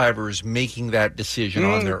individual drivers making that decision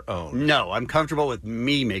on their own? No, I'm comfortable with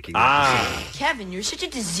me making that decision. Kevin, you're such a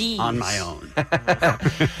disease. On my own.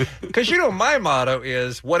 Because, my motto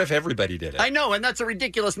is, what if everybody did it? I know, and that's a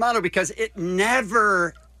ridiculous motto because it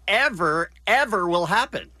never, ever, ever will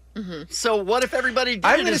happen. So what if everybody did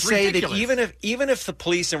I'm it? going to It's say ridiculous. that even if the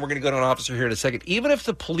police, and we're going to go to an officer here in a second, even if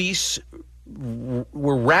the police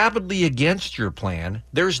were rapidly against your plan,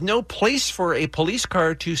 there's no place for a police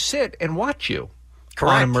car to sit and watch you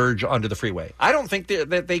on a merge onto the freeway. I don't think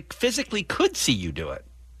that they physically could see you do it.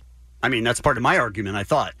 I mean, that's part of my argument, I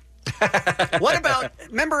thought. What about,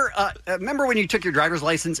 remember when you took your driver's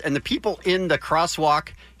license and the people in the crosswalk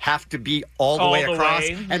have to be all the way across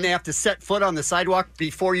and they have to set foot on the sidewalk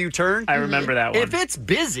before you turn? I remember that one. If it's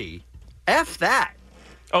busy, F that.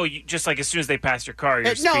 Oh, just like as soon as they pass your car, you're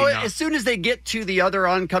No, speeding up. as soon as they get to the other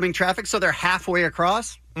oncoming traffic, so they're halfway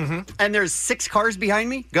across, and there's 6 cars behind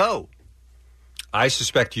me, go. I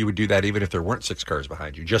suspect you would do that even if there weren't 6 cars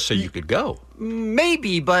behind you, just so you could go.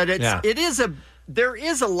 Maybe, but there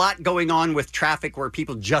is a lot going on with traffic where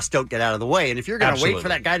people just don't get out of the way. And if you're going to wait for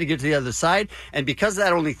that guy to get to the other side, and because of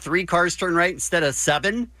that only 3 cars turn right instead of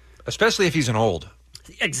 7. Especially if he's an old.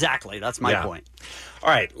 Exactly. That's my point. All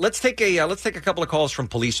right, let's take a couple of calls from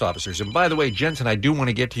police officers. And by the way, Jensen, I do want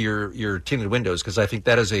to get to your tinted windows because I think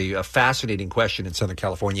that is a fascinating question in Southern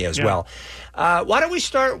California as well. Why don't we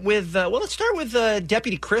start with let's start with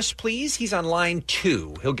Deputy Chris, please. He's on line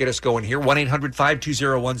 2. He'll get us going here.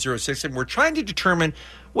 1-800-520-1067. And we're trying to determine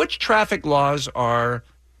which traffic laws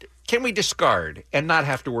can we discard and not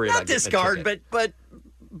have to worry about getting a discard, ticket.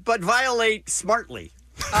 but violate smartly.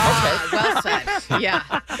 Well said. Yeah.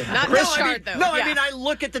 Not discard, though. No, Yeah. I mean, I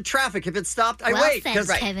look at the traffic. If it's stopped, I Well wait. said,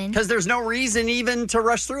 Kevin. Because there's no reason even to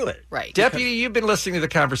rush through it. Right. Deputy, you've been listening to the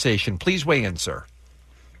conversation. Please weigh in, sir.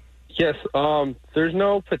 Yes, there's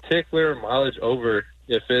no particular mileage over,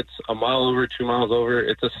 if it's a mile over, 2 miles over,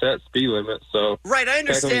 it's a set speed limit. So Right, I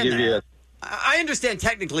understand that. I understand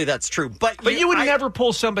technically that's true, but you would never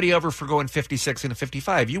pull somebody over for going 56 and a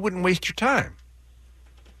 55. You wouldn't waste your time.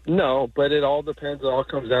 No, but it all depends. It all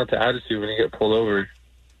comes down to attitude when you get pulled over.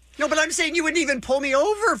 No, but I'm saying you wouldn't even pull me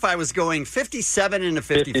over if I was going 57 and a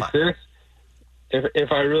 55. 56?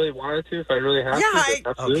 If I really wanted to, if I really had to,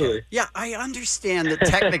 absolutely. Okay. Yeah, I understand that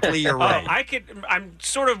technically you're right. I'm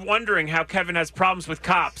sort of wondering how Kevin has problems with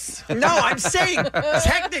cops. No, I'm saying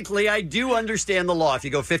technically I do understand the law. If you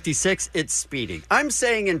go 56, it's speeding. I'm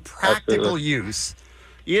saying in practical use,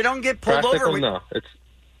 you don't get pulled over. No, it's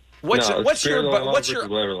What's your law.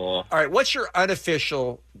 All right? What's your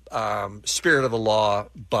unofficial spirit of the law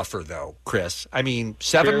buffer, though, Chris? I mean,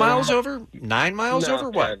 7 miles over, 9 miles over,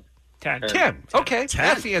 what? 10. 10. Okay,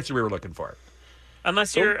 that's the answer we were looking for.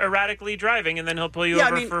 Unless you're erratically driving, and then he'll pull you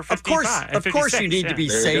over for 55. Of course, you need to be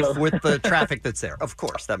safe with the traffic that's there. Of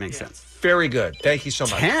course, that makes sense. Very good. Thank you so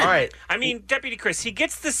much. 10. All right. I mean, Deputy Chris, he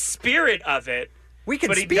gets the spirit of it. We can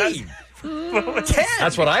but speed. 10.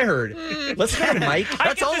 That's what I heard. Let's go to Mike.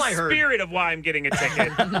 That's all I heard. Spirit of why I'm getting a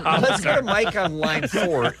ticket. Let's go to Mike on line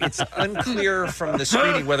 4. It's unclear from the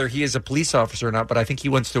screening whether he is a police officer or not, but I think he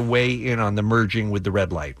wants to weigh in on the merging with the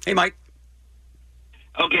red light. Hey, Mike.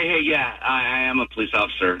 Okay, hey, yeah, I am a police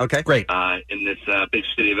officer. Okay, great. In this big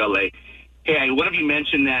city of L.A. Hey, one of you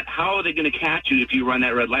mentioned that how are they going to catch you if you run that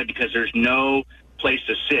red light because there's no place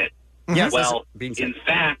to sit? Yes, well, in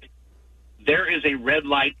fact, there is a red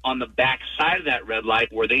light on the back side of that red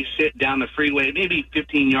light where they sit down the freeway, maybe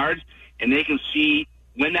 15 yards, and they can see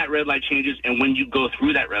when that red light changes and when you go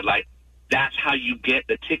through that red light. That's how you get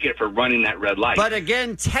the ticket for running that red light. But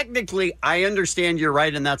again, technically, I understand you're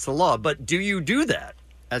right, and that's the law. But do you do that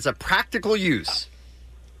as a practical use?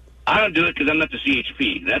 I don't do it because I'm not the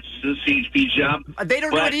CHP. That's the CHP's job. They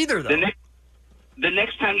don't do it either, though. The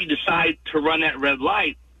next time you decide to run that red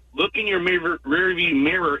light, look in your rearview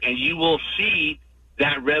mirror, and you will see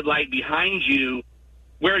that red light behind you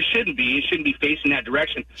where it shouldn't be. It shouldn't be facing that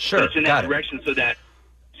direction. Sure, but it's in that direction so that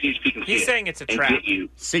CHP can see He's it saying it's a and trap. get you.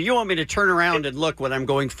 So you want me to turn around and look when I'm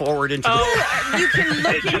going forward into You can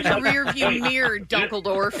look in the rearview mirror,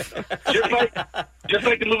 Dunkeldorf. Just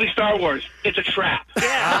like the movie Star Wars, it's a trap.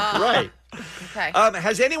 Yeah. Right. Okay.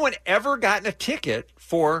 Has anyone ever gotten a ticket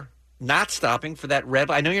for not stopping for that red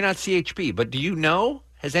light? I know you're not CHP, but do you know?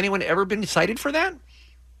 Has anyone ever been cited for that?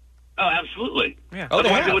 Oh, absolutely. Yeah. Oh, they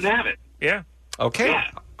Otherwise, have. they wouldn't have it. Yeah. Okay. Yeah.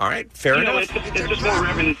 All right. Fair You know, enough. it's just more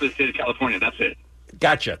revenue for the state of California. That's it.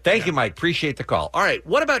 Gotcha. Thank you, Mike. Appreciate the call. All right.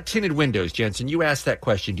 What about tinted windows, Jensen? You asked that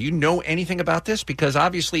question. Do you know anything about this? Because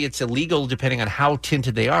obviously it's illegal depending on how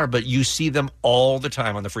tinted they are, but you see them all the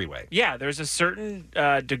time on the freeway. Yeah, there's a certain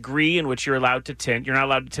degree in which you're allowed to tint. You're not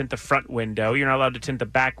allowed to tint the front window. You're not allowed to tint the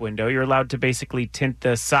back window. You're allowed to basically tint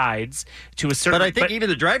the sides to a certain... But I think even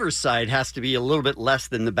the driver's side has to be a little bit less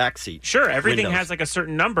than the back seat. Sure, everything windows. has like a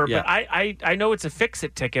certain number, Yeah. but I know it's a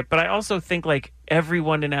fix-it ticket, but I also think like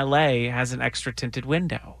everyone in LA has an extra tinted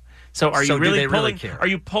window. So are So you do really they really pulling? care? Are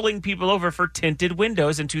you pulling people over for tinted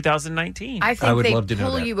windows in 2019? I think they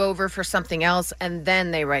pull you over for something else, and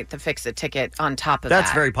then they write the fix-it ticket on top of that.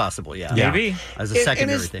 That's very possible, yeah. Maybe. As a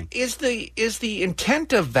secondary thing. Is the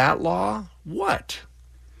intent of that law what?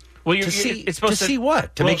 Well, to see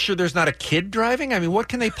what? To well- make sure there's not a kid driving? I mean, what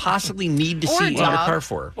can they possibly need to Or see a in their dog. car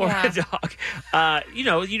for? Or a dog.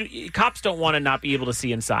 Cops don't want to not be able to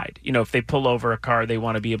see inside. You know, if they pull over a car, they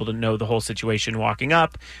want to be able to know the whole situation walking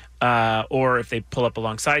up. Or if they pull up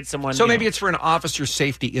alongside someone. So maybe it's for an officer's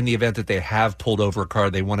safety in the event that they have pulled over a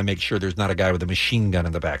car. They want to make sure there's not a guy with a machine gun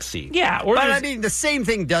in the back seat. Yeah. But I mean, the same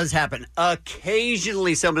thing does happen.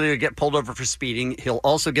 Occasionally, somebody will get pulled over for speeding. He'll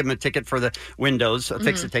also give them a ticket for the windows, a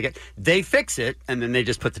fix-it ticket. They fix it, and then they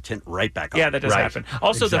just put the tint right back on. Yeah, that does happen.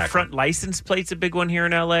 Also, the front license plate's a big one here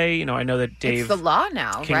in L.A. You know, I know that Dave... It's the law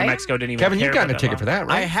now, King right? of Mexico didn't even Kevin, care you've gotten about a ticket law. for that,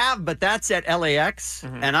 right? I have, but that's at LAX,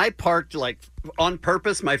 and I parked like on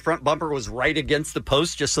purpose. My front bumper was right against the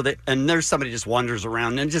post, just so that, and there's somebody just wanders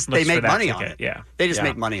around and just Looks they for make that money on ticket, it. yeah. They just Yeah.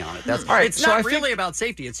 make money on it. That's All right, It's so not I think- really about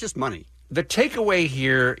safety. It's just money. The takeaway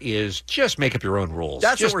here is just make up your own rules.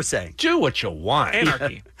 That's Just what we're saying. Do what you want.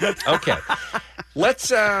 Anarchy. Okay.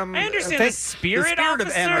 Let's. I understand the spirit, of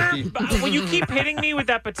officer. anarchy. But when you keep hitting me with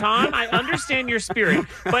that baton, I understand your spirit.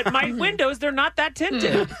 But my windows, they're not that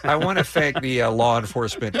tinted. I want to thank the law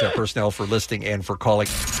enforcement personnel for listening and for calling.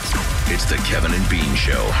 It's the Kevin and Bean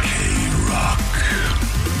Show.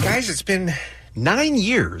 Guys, it's been 9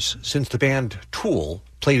 years since the band Tool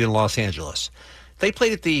played in Los Angeles. They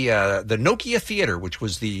played at the Nokia Theater, which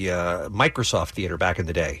was the Microsoft Theater back in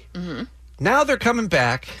the day. Mm-hmm. Now they're coming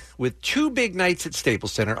back with 2 big nights at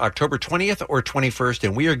Staples Center, October 20th or 21st,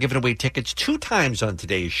 and we are giving away tickets 2 times on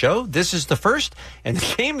today's show. This is the first, and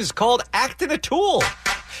the game is called Actin' a Tool.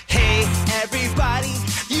 Hey, everybody,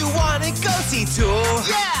 you want to go see Tool?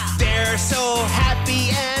 Yeah! They're so happy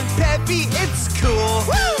and peppy, it's cool.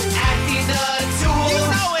 Woo! Acting a tool. You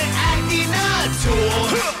know it. Acting a tool.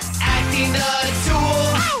 Acting a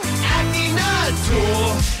tool. Acting a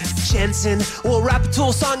tool. Jensen will rap a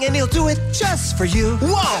Tool song and he'll do it just for you.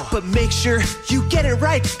 Whoa! But make sure you get it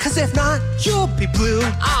right, cause if not, you'll be blue.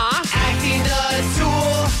 Acting a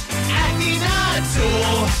tool. Acting a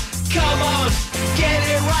tool. Come on, get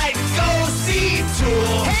it right, go see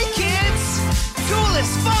Tool. Hey kids, Tool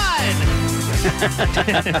is fun.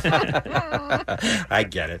 I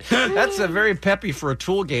get it. That's a very peppy for a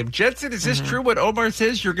Tool game. Jensen, is this true what Omar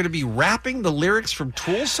says? You're going to be rapping the lyrics from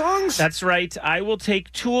Tool songs? That's right. I will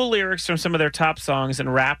take Tool lyrics from some of their top songs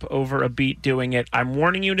and rap over a beat doing it. I'm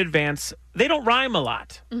warning you in advance. They don't rhyme a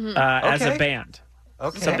lot as a band.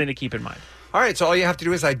 Okay. Something to keep in mind. All right, so all you have to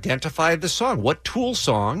do is identify the song. What Tool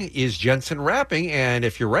song is Jensen rapping? And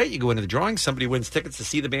if you're right, you go into the drawing. Somebody wins tickets to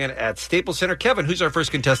see the band at Staples Center. Kevin, who's our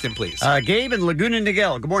first contestant, please? Gabe in Laguna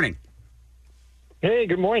Niguel. Good morning. Hey,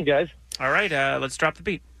 good morning, guys. All right, let's drop the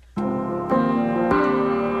beat.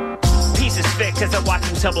 Pieces fit cause I watch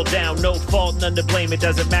them tumble down. No fault, none to blame, it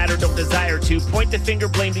doesn't matter, don't desire to. Point the finger,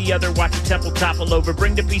 blame the other, watch the temple topple over.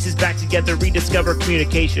 Bring the pieces back together, rediscover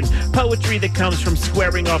communication. Poetry that comes from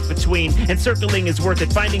squaring off between. And circling is worth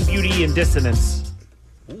it, finding beauty in dissonance.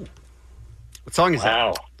 Ooh. What song is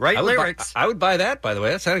that? Right lyrics. I would buy that, by the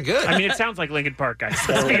way. That sounded good. I mean, it sounds like Linkin Park, guys.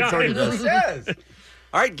 Let's be honest.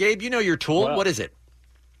 All right, Gabe, you know your Tool. Well, what is it?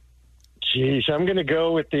 Geez, I'm going to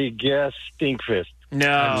go with the guess Stinkfist. No.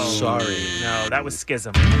 I'm sorry. No, that was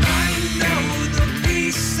Schism.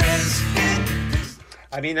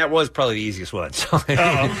 I mean, that was probably the easiest one. So,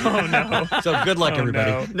 no. So good luck,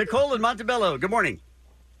 everybody. No. Nicole in Montebello. Good morning.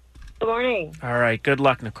 Good morning. All right, good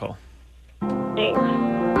luck, Nicole. Thanks.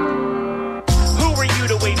 Who were you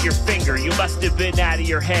to wave your finger? You must have been out of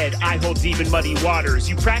your head. I hold deep in muddy waters.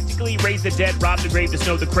 You practically raised the dead, robbed the grave to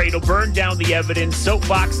snow the cradle, burned down the evidence,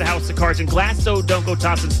 soapbox, the house of cards, and glass, so don't go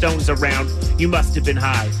tossing stones around. You must have been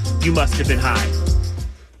high. You must have been high.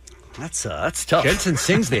 That's tough. Jensen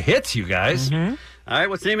sings the hits, you guys. Mm-hmm. All right,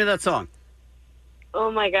 what's the name of that song?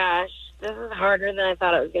 Oh my gosh, this is harder than I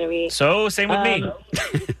thought it was going to be. So, same with me.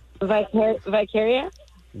 Vicaria?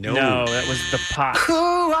 No, that was the Pot. Who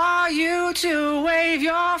are you to wave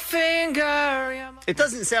your finger? It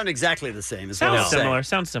doesn't sound exactly the same. Sounds similar.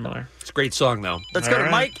 Sounds similar. It's a great song, though. Let's go to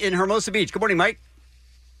Mike in Hermosa Beach. Good morning, Mike.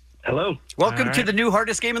 Hello. Welcome to the new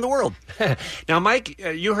hardest game in the world. Now, Mike,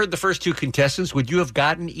 you heard the first 2 contestants. Would you have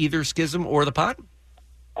gotten either Schism or the Pot?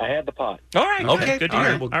 I had the Pot. All right. Okay. Good to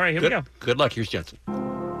hear. Well, all right, here we go. Good luck. Here's Jensen.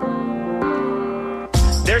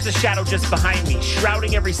 There's a shadow just behind me,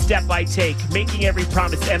 shrouding every step I take, making every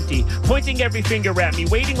promise empty, pointing every finger at me,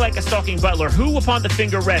 waiting like a stalking butler. Who upon the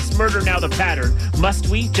finger rests? Murder now the pattern. Must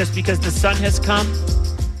we, just because the sun has come?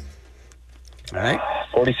 All right.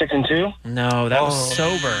 46 and 2? No, that was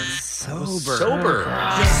Sober. Sober.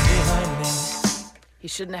 He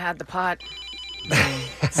shouldn't have had the pot.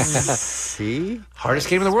 See? Hardest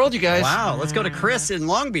game in the world, you guys. Wow. Let's go to Chris in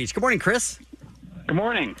Long Beach. Good morning, Chris. Good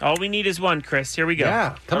morning. All we need is one, Chris. Here we go.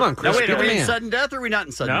 Yeah. Come on, Chris. No, wait, Get are we it in in. sudden death or are we not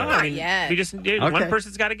in sudden No, death? I mean, yet. we just Okay. one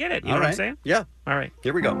person's got to get it. You know what I'm saying? Yeah. All right.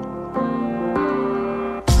 Here we go.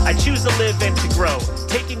 I choose to live and to grow,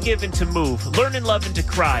 take and give and to move, learn and love and to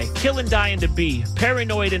cry, kill and die and to be,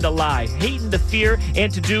 paranoid and to lie, hate and to fear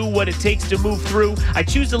and to do what it takes to move through. I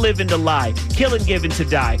choose to live and to lie, kill and give and to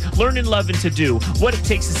die, learn and love and to do what it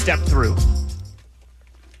takes to step through.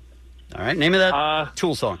 All right. Name of that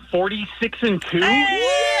Tool song. 46 and 2?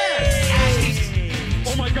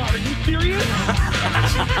 Oh my God, are you serious?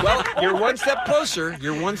 Well, you're one step closer.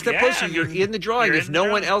 You're one step closer. You're in the drawing. If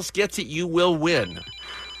no one else gets it, you will win.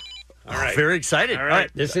 All right. Very excited. All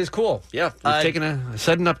right. This is cool. Yeah. We've taken a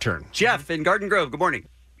sudden upturn. Jeff in Garden Grove. Good morning.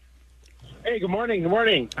 Hey, good morning. Good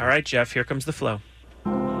morning. All right, Jeff. Here comes the flow.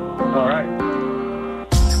 All right.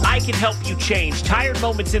 I can help you change tired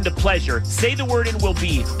moments into pleasure. Say the word and we'll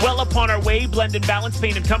be well upon our way. Blend and balance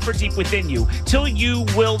pain and comfort deep within you till you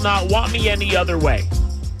will not want me any other way.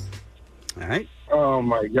 All right. Oh,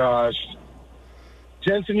 my gosh.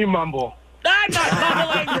 Jensen, you mumble. I'm not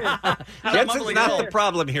mumbling. Jensen's not the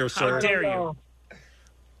problem here, sir. How dare you?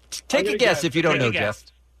 Take a guess if you don't know, Jeff.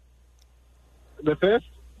 The fifth?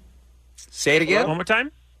 Say it again. One more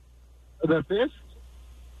time. The fifth?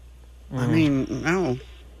 I mean, no.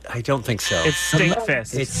 I don't think so. It's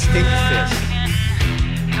Stinkfist. It's Stinkfist.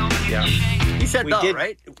 Yeah. He said We the, did-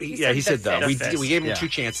 right? He said the. We gave him Yeah. 2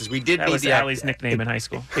 chances. We did That need was the Allie's nickname in high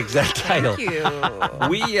school. exact title. Thank you.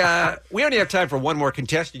 We only have time for one more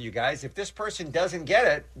contestant, you guys. If this person doesn't get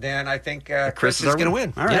it, then I think Chris is our going to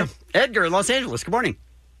win. All right. Edgar in Los Angeles, good morning.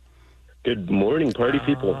 Good morning, party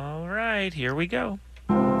people. All right, here we go.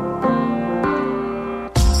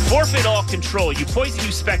 Forfeit all control. You poison,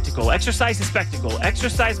 you spectacle. Exercise a spectacle.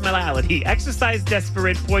 Exercise morality. Exercise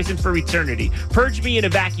desperate. Poison for eternity. Purge me and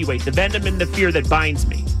evacuate the venom and the fear that binds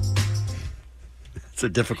me. It's a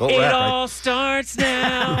difficult It rap, all starts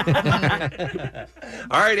now.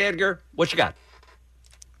 All right, Edgar, what you got?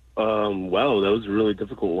 Wow, that was a really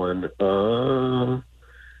difficult one.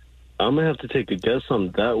 I'm gonna have to take a guess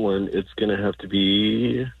on that one. It's gonna have to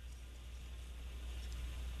be.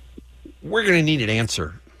 We're going to need an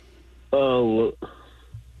answer. Because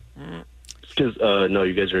no,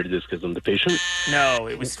 you guys already did this because I'm the patient. No,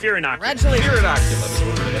 it was fear inoculum.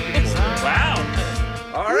 Congratulations. Wow.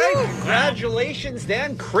 All right, congratulations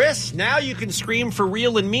then, Chris. Now you can scream for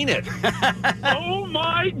real and mean it. Oh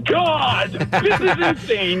my God! This is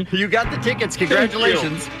insane. You got the tickets.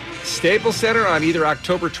 Congratulations. Staples Center on either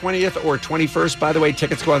October 20th or 21st. By the way,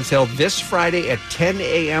 tickets go on sale this Friday at 10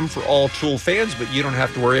 a.m. for all Tool fans, but you don't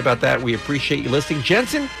have to worry about that. We appreciate you listening.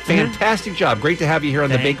 Jensen, fantastic job. Great to have you here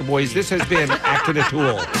on the Baker Boys. This has been Acting a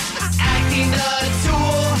Tool. Acting a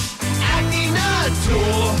tool. Acting a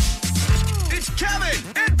tool. It's Kevin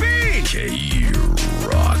and Bean.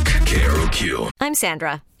 K-Rock. KROQ. I'm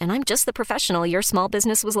Sandra, and I'm just the professional your small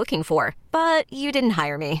business was looking for. But you didn't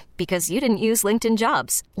hire me because you didn't use LinkedIn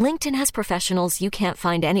Jobs. LinkedIn has professionals you can't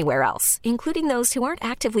find anywhere else, including those who aren't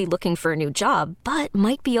actively looking for a new job, but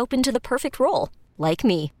might be open to the perfect role, like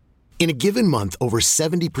me. In a given month, over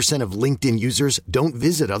 70% of LinkedIn users don't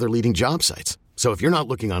visit other leading job sites. So if you're not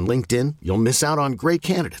looking on LinkedIn, you'll miss out on great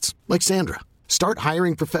candidates like Sandra. Start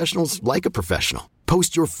hiring professionals like a professional.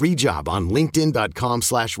 Post your free job on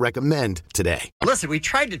linkedin.com/recommend today. Listen, we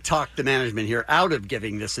tried to talk the management here out of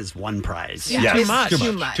giving this as one prize. Yes.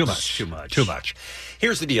 Too much.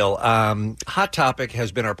 Here's the deal. Hot Topic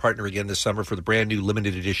has been our partner again this summer for the brand new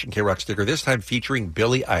limited edition K-Rock sticker, this time featuring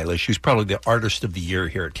Billie Eilish, who's probably the artist of the year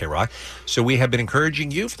here at K-Rock. So we have been encouraging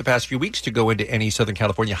you for the past few weeks to go into any Southern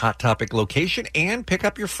California Hot Topic location and pick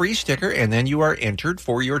up your free sticker, and then you are entered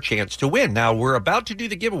for your chance to win. Now, we're about to do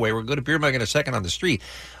the giveaway. We'll go to Beer Mug in a second on the street.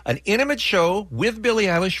 An intimate show with Billie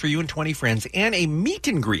Eilish for you and 20 friends, and a meet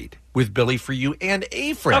and greet with Billie for you and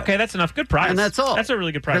a friend. Okay, that's enough. Good prize. And that's all. That's a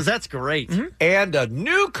really good prize. Because that's great. And a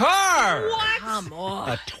new car. What? Come on.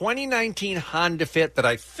 A 2019 Honda Fit that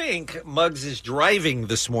I think Muggs is driving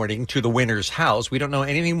this morning to the winner's house. We don't know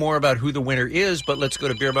anything more about who the winner is, but let's go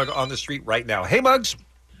to Beer Mug on the street right now. Hey, Muggs.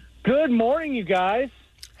 Good morning, you guys.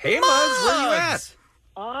 Hey, Muggs. Where you at?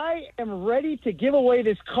 I am ready to give away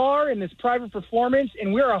this car and this private performance,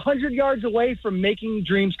 and we're 100 yards away from making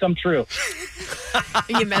dreams come true.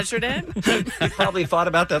 You measured it? He probably thought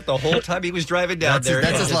about that the whole time he was driving down there.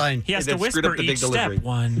 That's his line. He has And to then screwed whisper up the big each delivery. step.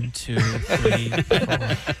 1, 2, 3,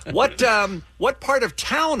 4. What part of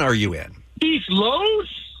town are you in? East Los?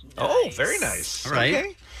 Oh, very nice. All right.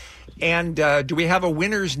 Okay. And do we have a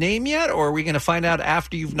winner's name yet, or are we going to find out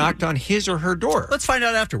after you've knocked on his or her door? Let's find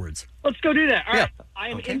out afterwards. Let's go do that. All right. Yeah.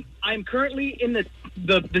 I'm currently in this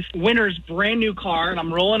winner's brand new car, and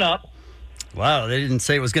I'm rolling up. Wow, they didn't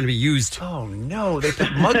say it was going to be used. Oh, no. They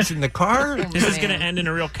put Muggs in the car? This is going to end in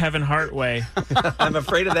a real Kevin Hart way. I'm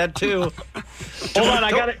afraid of that, too. Hold on, I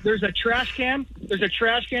got it. There's a trash can. There's a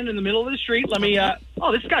trash can in the middle of the street. Let me,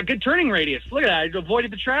 oh, this has got good turning radius. Look at that. I avoided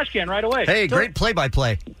the trash can right away. Hey, great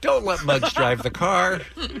play-by-play. Don't let Muggs drive the car.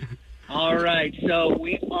 All right, so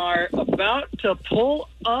we are about to pull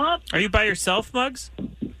up. Are you by yourself, Muggs?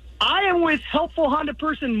 I am with helpful Honda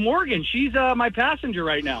person Morgan. She's my passenger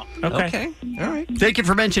right now. Okay. All right. Thank you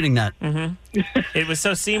for mentioning that. It was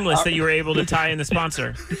so seamless that you were able to tie in the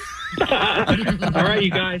sponsor. All right,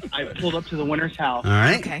 you guys. I pulled up to the winner's house. All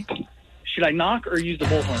right. Okay. Should I knock or use the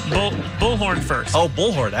bullhorn? Bullhorn first. Oh,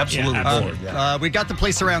 bullhorn. Absolutely. Yeah, bullhorn. Yeah. We got the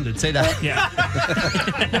place surrounded. Say that. Yeah.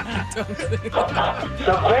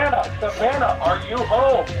 Savannah, are you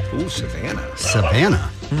home? Ooh, Savannah. Savannah.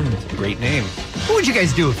 Great name. What would you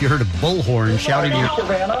guys do if you heard a bullhorn shouting to you?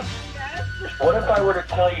 Savannah, what if I were to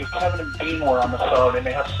tell you Kevin and Bean were on the phone and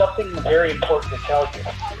they have something very important to tell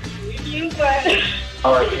you?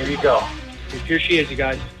 All right, here you go. Here she is, you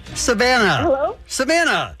guys. Savannah. Hello?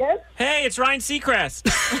 Savannah. Yes? Hey, it's Ryan Seacrest.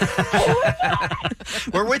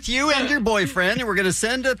 We're with you and your boyfriend, and we're going to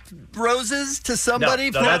send roses to somebody.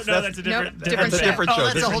 That's a different That's a different show. Oh,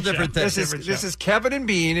 that's a whole different thing. This is Kevin and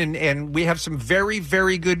Bean, and we have some very,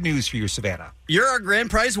 very good news for you, Savannah. You're our grand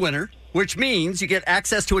prize winner. Which means you get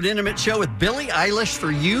access to an intimate show with Billie Eilish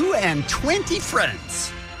for you and 20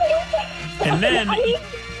 friends. And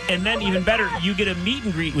then even better, you get a meet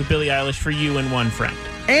and greet with Billie Eilish for you and one friend.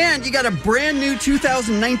 And you got a brand new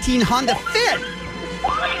 2019 Honda Fit.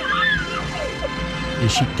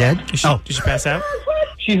 Is she dead? Did she pass out?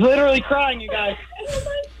 She's literally crying, you guys.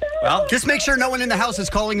 Well, just make sure no one in the house is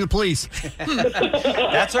calling the police.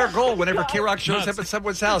 That's our goal whenever K-Rock shows up at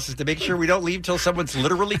someone's house, is to make sure we don't leave till someone's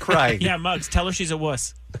literally crying. Yeah, Muggs, tell her she's a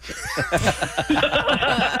wuss.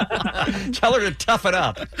 Tell her to toughen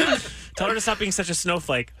up. Tell her to stop being such a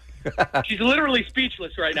snowflake. She's literally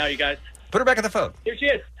speechless right now, you guys. Put her back on the phone. Here she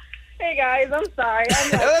is. Hey guys, I'm sorry.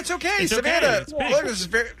 No, that's okay, It's Savannah. okay. Look,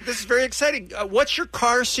 this is very exciting. What's your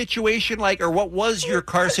car situation like, or what was your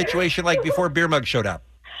car situation like before Beer Mug showed up?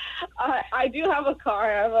 I do have a car.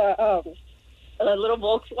 I have a little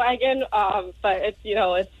Volkswagen, but it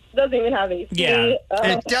doesn't even have AC. Yeah.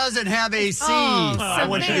 It doesn't have AC. I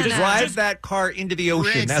want you to drive that car into the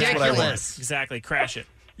ocean. That's what I want. Exactly. Crash it.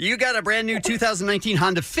 You got a brand new 2019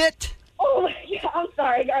 Honda Fit. Oh my God, I'm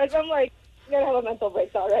sorry, guys. I'm like gonna have a mental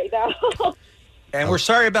breakdown right now. And we're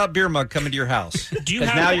sorry about Beer Mug coming to your house.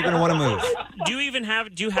 Because now you're going to want to move. Do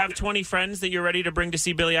you have 20 friends that you're ready to bring to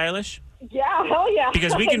see Billie Eilish? Yeah, hell yeah.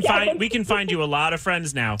 Because we can find you a lot of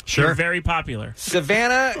friends now. Sure. You're very popular.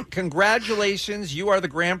 Savannah, congratulations. You are the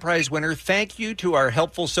grand prize winner. Thank you to our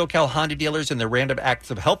helpful SoCal Honda dealers and their random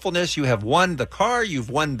acts of helpfulness. You have won the car. You've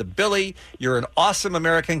won the Billy. You're an awesome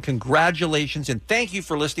American. Congratulations. And thank you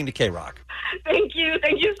for listening to K-Rock. Thank you.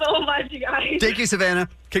 Thank you so much, you guys. Thank you, Savannah.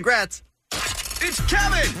 Congrats. It's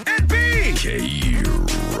Kevin and Bean.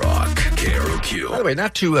 K-Rock. KROQ. By the way,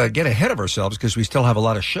 not to get ahead of ourselves because we still have a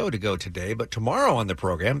lot of show to go today, but tomorrow on the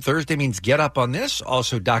program, Thursday means Get Up on This.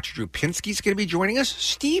 Also, Dr. Drew Pinsky's going to be joining us.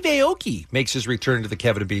 Steve Aoki makes his return to the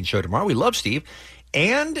Kevin and Bean show tomorrow. We love Steve.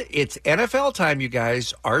 And it's NFL time, you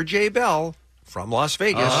guys. RJ Bell from Las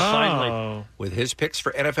Vegas. Finally. With his picks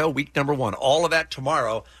for NFL week number 1. All of that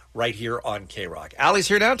tomorrow right here on K-Rock. Allie's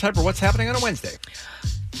here now. Time for What's Happening on a Wednesday.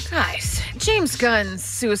 Guys, James Gunn's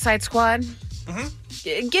Suicide Squad.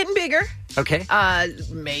 Getting bigger. Okay.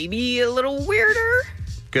 Maybe a little weirder.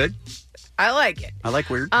 Good. I like it. I like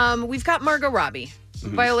weird. We've got Margot Robbie,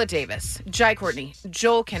 Viola Davis, Jai Courtney,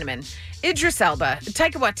 Joel Kinnaman, Idris Elba,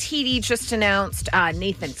 Taika Waititi just announced,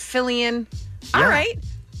 Nathan Fillion. All right.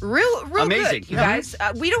 Real amazing. Good, you guys.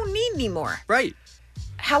 We don't need any more. Right.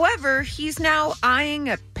 However, he's now eyeing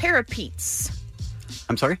a pair of Pete's.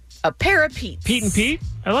 I'm sorry? A pair of Pete's. Pete and Pete?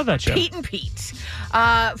 I love that show. Pete and Pete.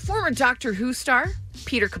 Former Doctor Who star,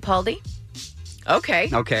 Peter Capaldi.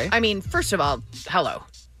 Okay. I mean, first of all, hello.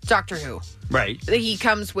 Doctor Who. Right. He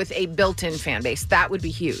comes with a built-in fan base. That would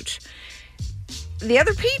be huge. The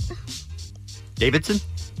other Pete? Davidson?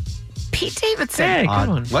 Pete Davidson. Hey, come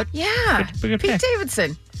on. What? Yeah. Good Pete pick.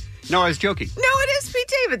 Davidson. No, I was joking. No, it is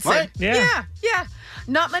Pete Davidson. What? Yeah. Yeah.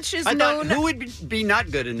 Not much is I known. thought, who would be not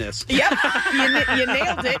good in this? Yep. You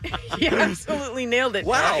nailed it. You absolutely nailed it.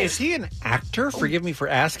 Wow. Is he an actor? Forgive me for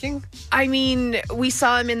asking. I mean, we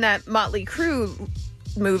saw him in that Motley Crue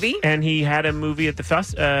movie. And he had a movie at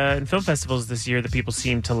the in film festivals this year that people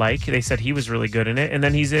seemed to like. They said he was really good in it. And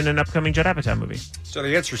then he's in an upcoming Judd Apatow movie. So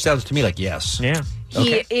the answer sounds to me like yes. Yeah.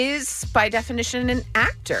 He is, by definition, an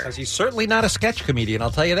actor. Because he's certainly not a sketch comedian, I'll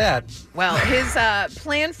tell you that. Well, his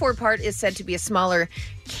plan for part is said to be a smaller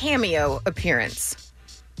cameo appearance,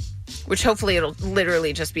 which hopefully it'll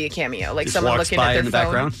literally just be a cameo. Like Just someone walks looking by at in their the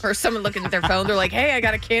phone. background. Or someone looking at their phone. They're like, hey, I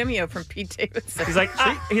got a cameo from Pete Davidson.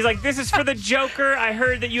 He's like, this is for the Joker. I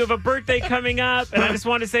heard that you have a birthday coming up, and I just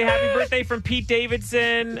want to say happy birthday from Pete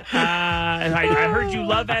Davidson. And I heard you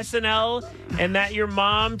love SNL, and that your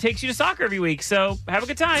mom takes you to soccer every week. So have a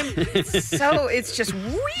good time. So it's just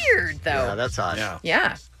weird, though. Yeah, that's odd.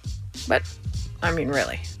 Yeah. But, I mean,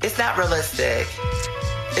 really. It's not realistic.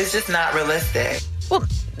 It's just not realistic. Well,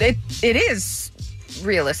 it is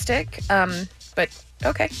realistic, but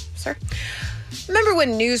okay, sir. Remember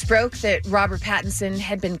when news broke that Robert Pattinson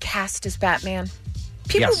had been cast as Batman?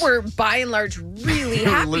 People were, by and large, really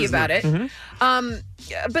happy about it.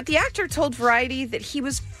 But the actor told Variety that he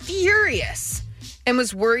was furious and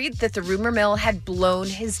was worried that the rumor mill had blown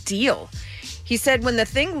his deal. He said when the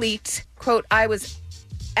thing leaked, quote, I was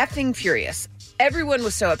effing furious. Everyone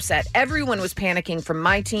was so upset. Everyone was panicking from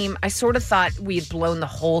my team. I sort of thought we had blown the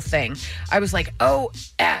whole thing. I was like, oh,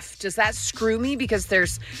 F, does that screw me? Because they're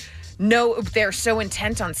so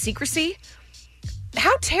intent on secrecy.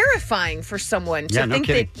 How terrifying for someone to think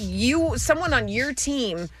that someone on your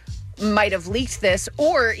team might have leaked this,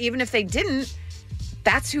 or even if they didn't,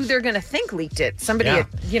 that's who they're going to think leaked it. Somebody at,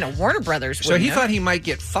 Warner Brothers. So he know. thought he might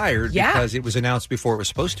get fired because it was announced before it was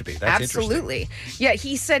supposed to be. That's Absolutely. Yeah,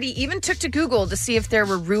 he said he even took to Google to see if there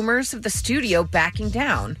were rumors of the studio backing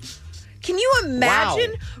down. Can you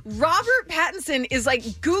imagine? Robert Pattinson is like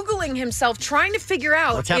Googling himself, trying to figure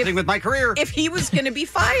out what's happening with my career. If he was going to be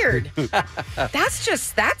fired.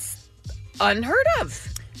 That's unheard of.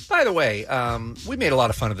 By the way, we made a lot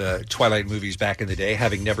of fun of the Twilight movies back in the day,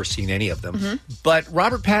 having never seen any of them. Mm-hmm. But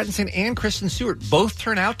Robert Pattinson and Kristen Stewart both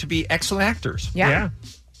turn out to be excellent actors. Yeah.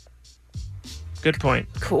 Good point.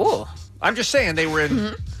 Cool. I'm just saying they were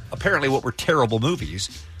in apparently what were terrible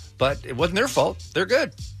movies, but it wasn't their fault. They're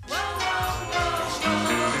good.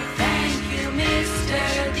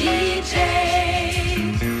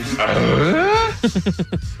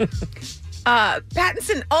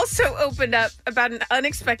 Pattinson also opened up about an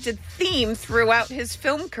unexpected theme throughout his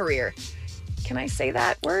film career. Can I say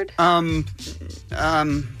that word? Well,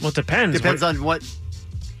 it depends. Depends on what.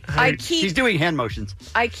 He's doing hand motions.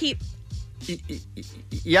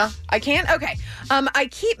 Yeah? I can? Okay. I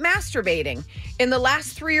keep masturbating. In the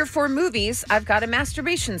last 3 or 4 movies, I've got a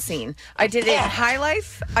masturbation scene. I did it in High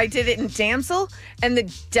Life, I did it in Damsel, and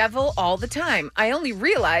The Devil all the time. I only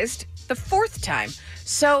realized the 4th time.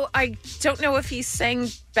 So I don't know if he's saying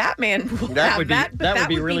Batman will have that, but that would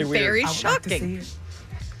be really very shocking.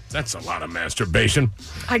 That's a lot of masturbation.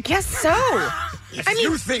 I guess so. If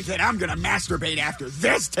you think that I'm going to masturbate after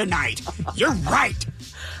this tonight, you're right.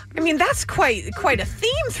 I mean, that's quite a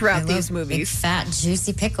theme throughout these movies. Big, fat,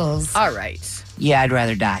 juicy pickles. All right. Yeah, I'd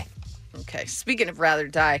rather die. Okay, speaking of rather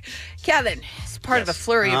die, Kevin is part of a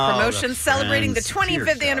flurry of promotions celebrating the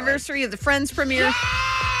 25th anniversary of the Friends premiere.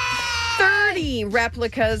 30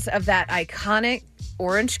 replicas of that iconic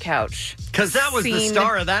orange couch. Because that was the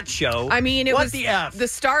star of that show. I mean, it was the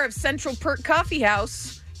star of Central Perk Coffee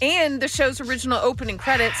House and the show's original opening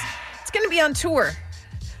credits. It's going to be on tour.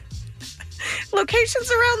 Locations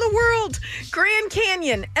around the world: Grand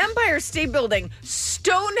Canyon, Empire State Building,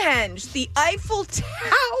 Stonehenge, the Eiffel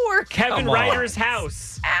Tower. Kevin Ryder's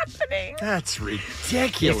house. Happening. That's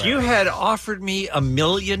ridiculous. If you had offered me $1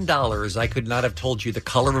 million, I could not have told you the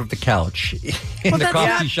color of the couch in the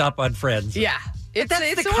coffee shop on Friends. Yeah.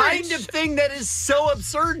 That's the kind of thing that is so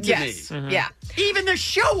absurd to me. Mm-hmm. Yeah. Even the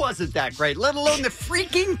show wasn't that great, let alone the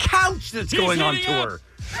freaking couch that's going on tour.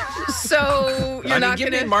 So you're not give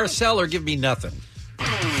going to me Marcel or give me nothing.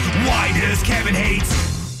 Why does Kevin hate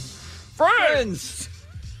Friends?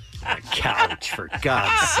 A couch, for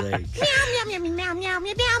God's sake. Meow, meow, meow, meow, meow,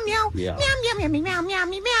 meow, meow. Yeah. Meow, meow, meow, meow, meow,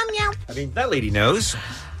 meow, meow. I mean, that lady knows.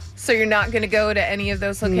 So you're not going to go to any of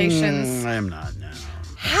those locations? I am not, no.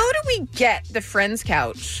 How do we get the Friends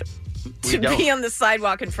couch to be on the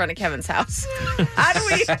sidewalk in front of Kevin's house? How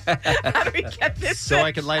do we get this? So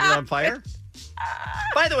I can light it on fire?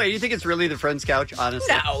 By the way, you think it's really the Friends couch,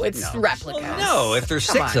 honestly? No, it's replicas. Well, no, if there's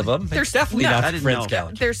 6 of them, there's definitely not the Friends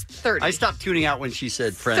couch. There's 30. I stopped tuning out when she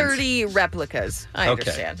said Friends. 30 replicas. I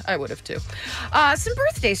understand. I would have too. Some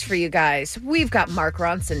birthdays for you guys. We've got Mark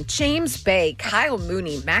Ronson, James Bay, Kyle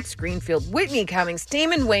Mooney, Max Greenfield, Whitney Cummings,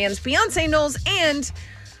 Damon Wayans, Beyonce Knowles, and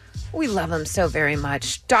we love him so very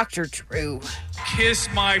much, Dr. Drew. Kiss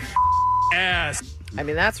my ass. I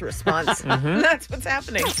mean, that's a response. That's what's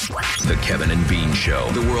happening. The Kevin and Bean Show,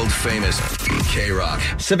 the world famous K-Rock.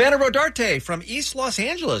 Savannah Rodarte from East Los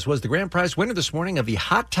Angeles was the grand prize winner this morning of the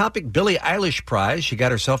Hot Topic Billie Eilish Prize. She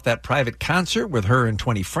got herself that private concert with her and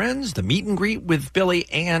 20 friends, the meet and greet with Billie,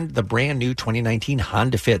 and the brand new 2019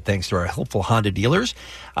 Honda Fit, thanks to our helpful Honda dealers.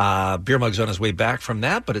 Beer Mug's on his way back from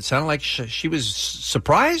that, but it sounded like she was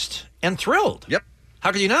surprised and thrilled. Yep.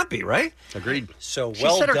 How could you not be, right? Agreed. So She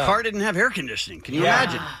well said her done. car didn't have air conditioning. Can you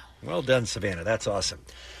imagine? Well done, Savannah. That's awesome.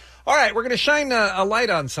 All right, we're going to shine a light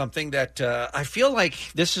on something that I feel like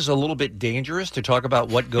this is a little bit dangerous to talk about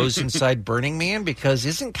what goes inside Burning Man, because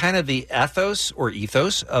isn't kind of the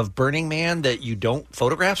ethos of Burning Man that you don't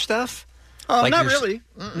photograph stuff? Oh, Like not you're s- really.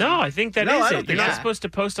 No, I think that No, is I it. don't You're think not so. supposed to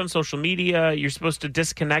post on social media. You're supposed to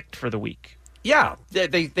disconnect for the week. Yeah, they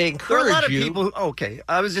There are encourage a lot of you. people who,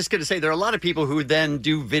 I was just going to say, there are a lot of people who then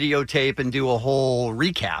do videotape and do a whole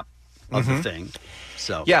recap of the thing.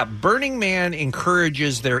 So Yeah, Burning Man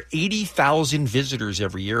encourages their 80,000 visitors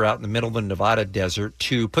every year out in the middle of the Nevada desert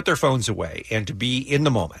to put their phones away and to be in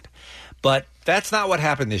the moment. But that's not what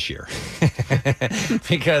happened this year.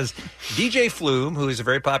 Because DJ Flume, who is a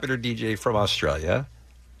very popular DJ from Australia,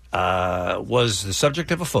 was the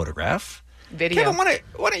subject of a photograph. Video. Kevin,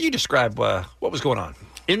 why don't you describe what was going on?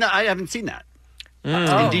 I haven't seen that. In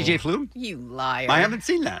DJ Flume? You liar. I haven't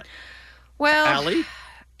seen that. Well, Allie?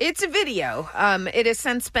 it's a video. It has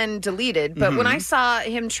since been deleted, but when I saw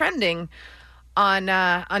him trending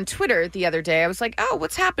on Twitter the other day. I was like, oh,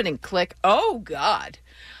 what's happening? Click. Oh, God.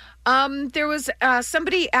 There was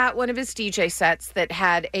somebody at one of his DJ sets that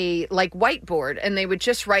had a whiteboard, and they would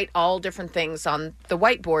just write all different things on the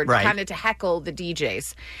whiteboard, kind of to heckle the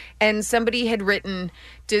DJs. And somebody had written,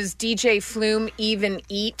 "Does DJ Flume even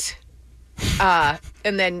eat?" And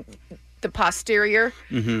then the posterior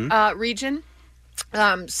region.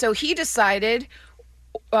 So he decided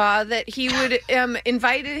that he would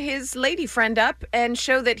invite his lady friend up and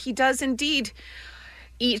show that he does indeed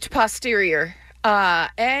eat posterior.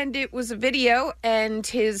 And it was a video, and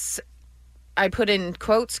I put in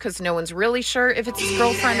quotes because no one's really sure if it's his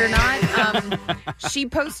girlfriend or not. She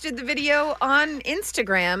posted the video on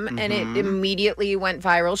Instagram, and it immediately went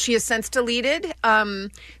viral. She has since deleted.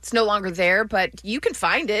 It's no longer there, but you can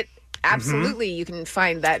find it. Absolutely, you can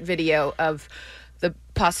find that video of the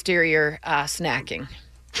posterior snacking.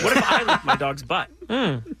 What if I lick my dog's butt?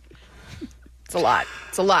 It's a lot.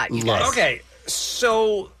 It's a lot, you guys. Okay,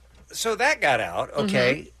 so that got out.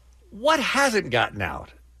 Okay. What hasn't gotten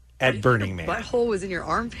out at Burning Man? Butthole was in your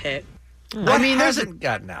armpit. What hasn't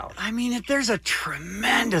gotten out? I mean, there's a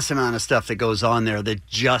tremendous amount of stuff that goes on there that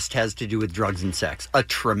just has to do with drugs and sex. A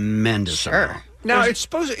tremendous amount. Now, it's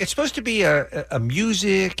supposed to be a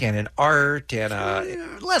music and an art and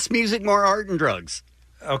a... Less music, more art and drugs.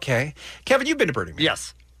 Okay. Kevin, you've been to Burning Man.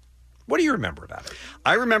 Yes. What do you remember about it?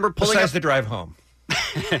 I remember pulling Besides up... the drive home.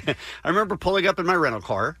 I remember pulling up in my rental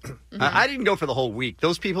car. I didn't go for the whole week.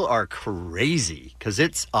 Those people are crazy because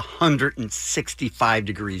it's 165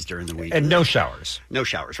 degrees during the week. And no showers. No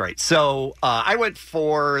showers, right. So I went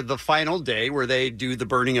for the final day where they do the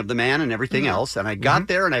burning of the man and everything else. And I got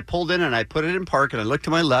there and I pulled in and I put it in park and I looked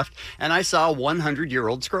to my left and I saw a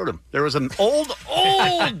 100-year-old scrotum. There was an old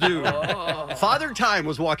dude. Father Time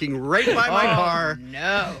was walking right by my car.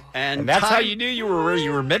 No. And that's how you knew you were where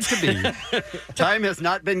you were meant to be. Time has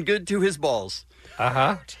not been good to his balls.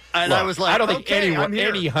 And I was like, I don't think okay, I'm here.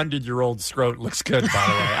 any 100-year-old scrot looks good, by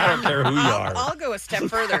the way. I don't care who you are. I'll go a step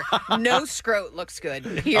further. No scrot looks good,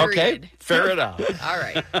 period. Okay, fair enough. All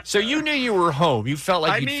right. So you knew you were home. You felt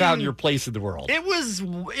like you'd found your place in the world. It was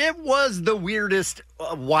the weirdest,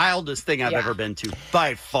 wildest thing I've ever been to,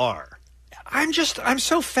 by far. I'm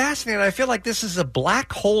so fascinated. I feel like this is a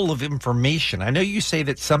black hole of information. I know you say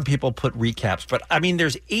that some people put recaps, but I mean,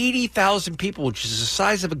 there's 80,000 people, which is the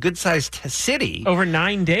size of a good-sized city. Over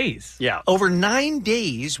 9 days. Yeah. Over 9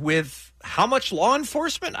 days with how much law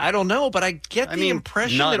enforcement? I don't know, but I get the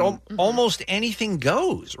impression that almost anything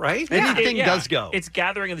goes, right? Anything does go. It's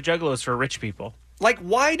gathering of the juggalos for rich people. Like,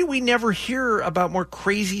 why do we never hear about more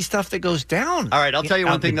crazy stuff that goes down? All right, I'll tell you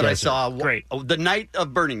one thing that I saw. Great. The night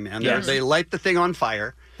of Burning Man, Yes. they light the thing on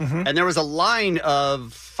fire, and there was a line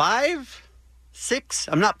of 5, 6,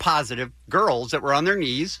 I'm not positive, girls that were on their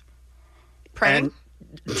knees. Praying.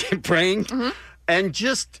 And, praying, and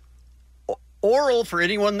just oral for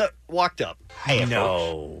anyone that walked up.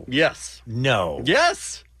 No. Yes. No.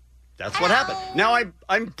 Yes. That's what happened. Now,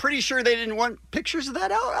 I'm pretty sure they didn't want pictures of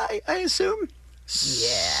that out, I assume.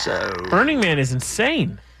 So Burning Man is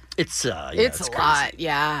insane. It's it's a lot,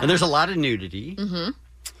 yeah. And there's a lot of nudity.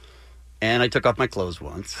 And I took off my clothes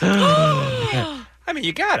once. I mean,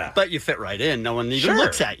 you gotta. But you fit right in. No one even Sure.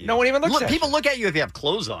 looks at you. No one even looks at you. People look at you if you have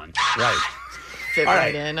clothes on. Right. Fit All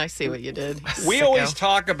right right. in. I see what you did. We always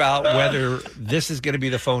talk about whether this is going to be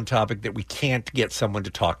the phone topic that we can't get someone to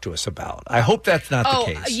talk to us about. I hope that's not the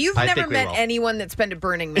case. You've never met anyone that's been to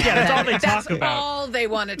Burning Man. Yeah, that's all they talk That's about. all they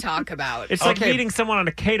want to talk about. It's like meeting someone on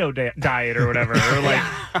a keto diet or whatever. Or like,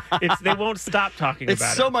 they won't stop talking It's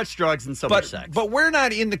about so it. much drugs and so much sex. But we're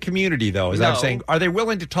not in the community, though, as I'm No. saying. Are they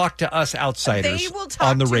willing to talk to us outsiders They will talk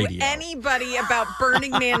on the to radio? anybody about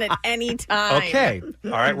Burning Man at any time. Okay.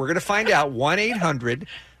 All right. We're going to find out.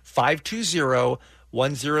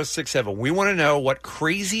 1-800-520-1067. We want to know what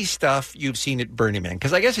crazy stuff you've seen at Burning Man,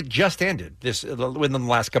 because I guess it just ended within the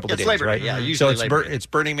last couple of It's days, Labor Day, right? yeah, So usually it's Labor Day. it's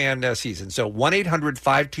Burning Man season. So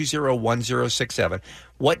 1-800-520-1067.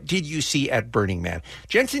 What did you see at Burning Man?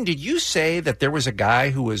 Jensen, did you say that there was a guy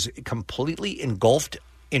who was completely engulfed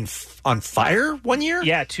on fire one year?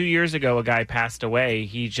 Yeah, 2 years ago, a guy passed away.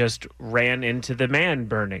 He just ran into the man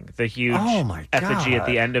burning, the huge effigy at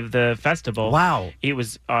the end of the festival. Wow. He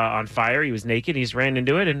was on fire. He was naked. He just ran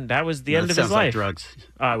into it, and that was the end of his sounds like life. drugs.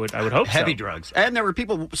 I would hope Heavy so. drugs. And there were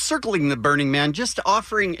people circling the Burning Man, just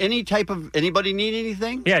offering any type of, anybody need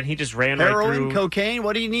anything? Yeah, and he just ran Heroin, right through. cocaine,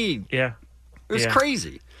 what do you need? Yeah. It was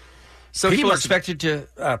crazy. So people are expected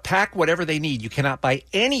to pack whatever they need. You cannot buy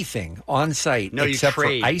anything on site except for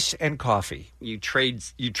ice and coffee. You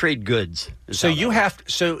trade goods. So you have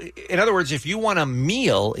to, so in other words, if you want a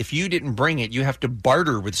meal, if you didn't bring it, you have to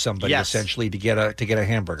barter with somebody essentially to get a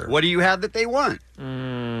hamburger. What do you have that they want?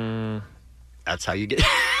 That's how you get.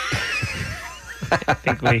 I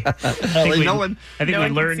think we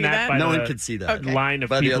learned that by no one could see that. Line of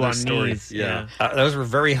by people the on stories. knees. Yeah, those were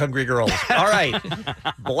very hungry girls. All right,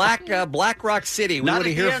 Black Rock City. We Not want to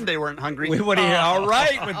at hear the end, they weren't hungry. We want to hear. All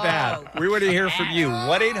right, with that, we want to hear from you.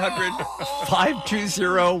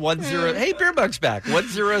 1-800-520-10. Hey, Beer Bug's back.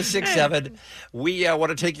 1067. We want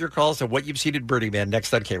to take your calls on what you've seen at Burning Man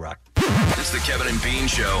next on K-Rock. It's the Kevin and Bean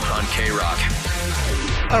Show on K-Rock.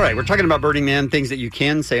 All right, we're talking about Burning Man, things that you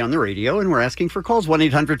can say on the radio, and we're asking for calls,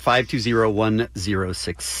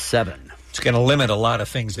 1-800-520-1067. It's going to limit a lot of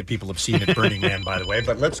things that people have seen at Burning Man, by the way.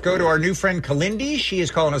 But let's go to our new friend, Kalindi. She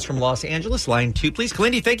is calling us from Los Angeles. Line 2, please.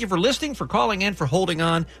 Kalindi, thank you for listening, for calling in, for holding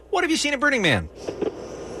on. What have you seen at Burning Man?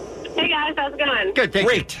 Hey, guys. How's it going? Good, thank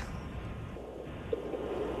Great. you.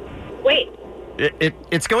 Wait.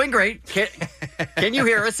 It's going great. Can you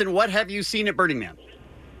hear us, and what have you seen at Burning Man?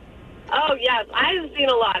 Oh, yes. I've seen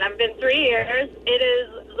a lot. I've been 3 years. It is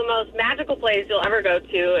the most magical place you'll ever go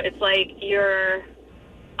to. It's like you're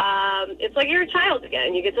a child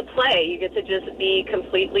again. You get to play. You get to just be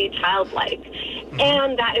completely childlike.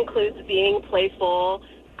 And that includes being playful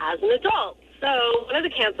as an adult. So one of the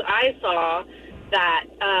camps that I saw that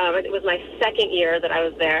it was my second year that I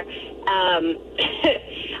was there.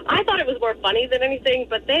 I thought it was more funny than anything,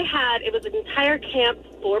 but it was an entire camp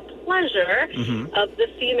for pleasure of the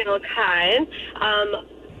female kind.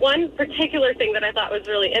 One particular thing that I thought was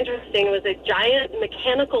really interesting was a giant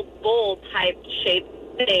mechanical bull type shaped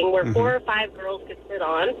thing where 4 or 5 girls could sit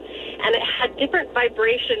on, and it had different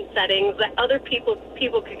vibration settings that other people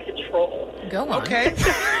could control. Go on. Okay.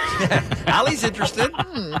 Allie's interested.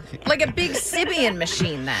 Like a big Sibian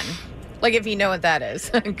machine, then. Like, if you know what that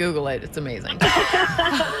is, Google it. It's amazing.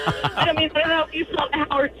 I mean, I don't know if you saw the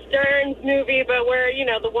Howard Stern's movie, but where,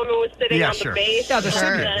 the woman was sitting on the base. Yeah, the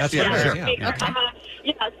Sibian. That's what it is.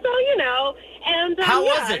 So, and how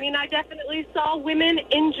was it? I mean, I definitely saw women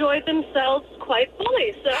enjoy themselves quite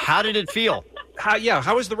fully. So how did it feel?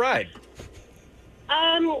 How was the ride?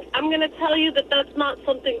 I'm going to tell you that that's not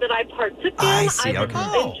something that I partook in. I see, I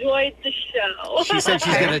enjoyed the show. She said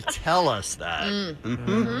she's going to tell us that.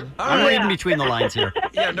 I'm reading between the lines here.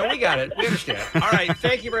 Yeah, no, we got it. We understand. All right,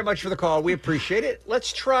 thank you very much for the call. We appreciate it.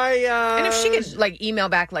 Let's try... and if she could, email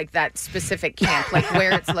back, that specific camp,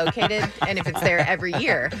 where it's located, and if it's there every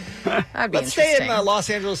year, that'd be Let's interesting. stay in Los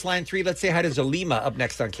Angeles, line 3. Let's say hi to Zalima up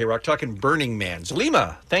next on K-Rock, talking Burning Man.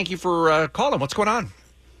 Zalima, thank you for calling. What's going on?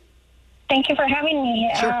 Thank you for having me.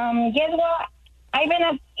 Sure. Yes, well, I've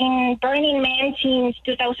been in Burning Man since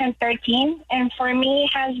 2013, and for me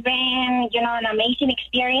it has been, an amazing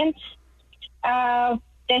experience. The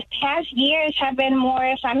past years have been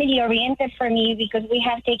more family-oriented for me because we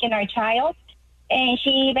have taken our child, and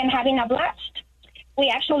she's been having a blast. We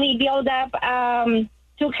actually built up,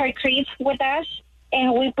 took her crib with us,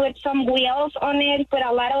 and we put some wheels on it, put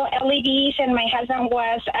a lot of LEDs, and my husband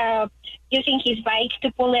was using his bike to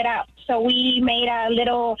pull it up. So we made a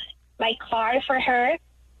little, car for her.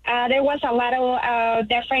 There was a lot of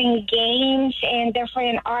different games and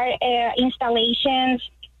different art installations,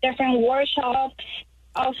 different workshops.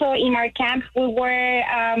 Also in our camp,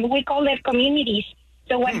 we call it communities.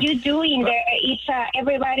 So what you do in there is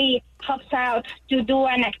everybody helps out to do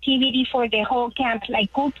an activity for the whole camp,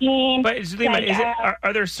 like cooking. But Zalima,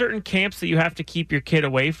 are there certain camps that you have to keep your kid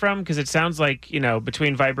away from? Because it sounds like,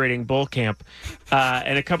 between Vibrating Bull Camp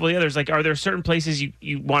and a couple of the others, are there certain places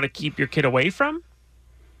you want to keep your kid away from?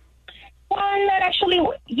 Well, not actually.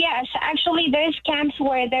 Yes, actually, there's camps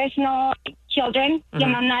where there's no children,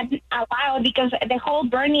 not allowed, because the whole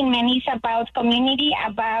Burning Man is about community,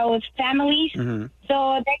 about families.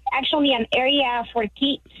 So there's actually an area for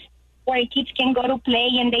kids where kids can go to play,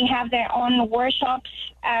 and they have their own workshops,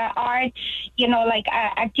 art,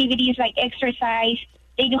 activities like exercise.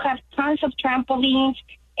 They do have tons of trampolines,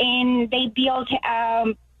 and they build,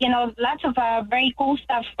 lots of very cool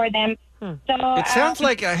stuff for them. So, it sounds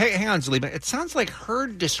like, hang on, Zalima. It sounds like her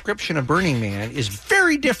description of Burning Man is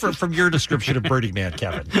very different from your description of Burning Man,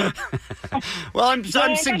 Kevin. Well, I'm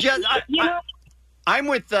suggesting. I'm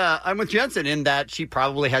with Jensen in that she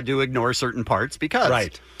probably had to ignore certain parts because.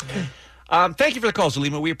 Right. Thank you for the call,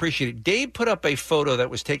 Zalima. We appreciate it. Dave put up a photo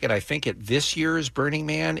that was taken, I think, at this year's Burning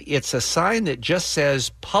Man. It's a sign that just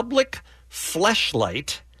says Public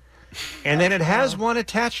Fleshlight, and then it has one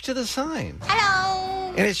attached to the sign.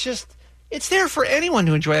 Hello. And it's just... It's there for anyone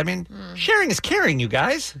to enjoy. I mean, sharing is caring, you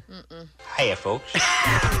guys. Hiya, folks.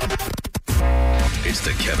 It's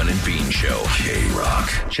the Kevin and Bean Show. K-Rock.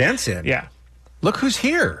 Jensen. Yeah. Look who's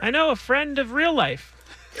here. I know, a friend of real life.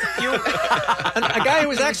 A guy who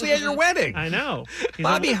was actually at your wedding. I know. He's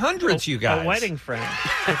Bobby Hundreds, you guys. A wedding friend.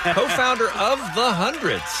 Co-founder of The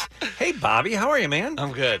Hundreds. Hey, Bobby, how are you, man?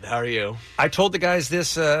 I'm good. How are you? I told the guys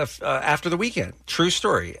this after the weekend. True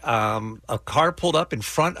story. A car pulled up in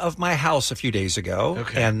front of my house a few days ago,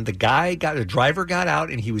 and the driver got out,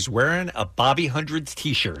 and he was wearing a Bobby Hundreds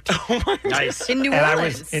T-shirt. Oh my Nice. In New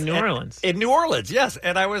Orleans. In New Orleans. In New Orleans, yes.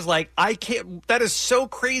 And I was like, I can't. That is so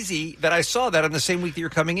crazy that I saw that on the same week that you're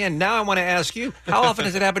coming in. Now I want to ask you, how often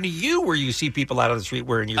has it happened to you where you see people out on the street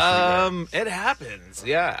wearing your streetwear? It happens.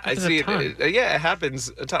 Yeah, I Happens see a ton. it. Yeah, it happens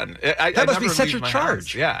a ton. I That must be never such leave a my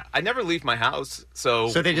charge. house. Yeah, I never leave my house. So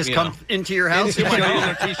they just you come know. into your house and show you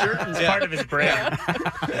their T-shirt? It's part of his brand.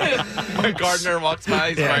 My gardener walks by,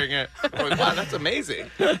 he's Yeah. wearing it. I'm like, wow, that's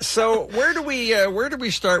amazing. So where do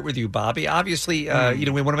we start with you, Bobby? Obviously, we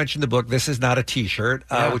want to mention the book. This is not a T-shirt,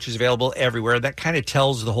 which is available everywhere. That kind of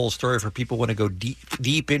tells the whole story for people who want to go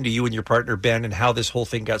deep into you and your partner Ben and how this whole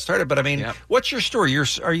thing got started. But I mean, what's your story?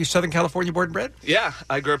 Are you Southern California born and bred? Yeah,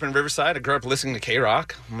 I grew up in Riverside. I grew up listening to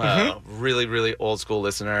K-Rock. I'm a really, really old school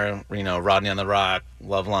listener. You know, Rodney on the Rock,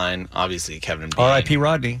 Loveline, obviously Kevin and Bean. R.I.P.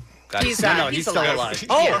 Rodney. He's still alive.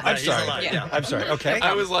 Oh, Yeah, I'm he's sorry. alive. Yeah. I'm sorry. Okay.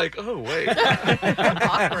 I was like, oh, wait.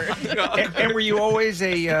 And were you always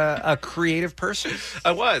a creative person?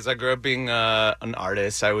 I was. I grew up being an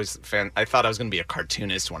artist. I thought I was going to be a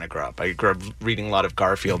cartoonist when I grew up. I grew up reading a lot of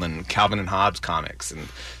Garfield and Calvin and Hobbes comics. And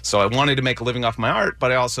so I wanted to make a living off my art,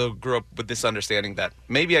 but I also grew up with this understanding that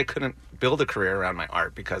maybe I couldn't build a career around my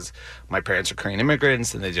art because my parents are Korean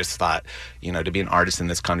immigrants and they just thought, to be an artist in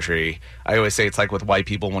this country. I always say it's like with white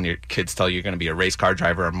people when your kids tell you you're going to be a race car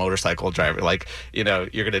driver or a motorcycle driver, like, you're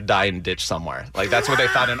going to die in a ditch somewhere. Like, that's what they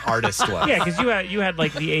thought an artist was. Yeah, because you had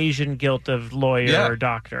like the Asian guilt of lawyer or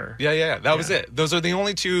doctor. Yeah. That was it. Those are the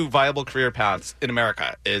only two viable career paths in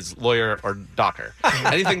America is lawyer or doctor.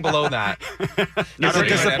 Anything below that is a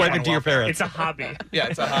disappointment to your parents. It's a hobby. Yeah,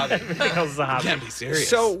 it's a hobby. Everything else is a hobby. Can't be serious.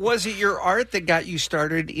 So was it your art that got you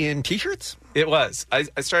started in T-shirts? It was. I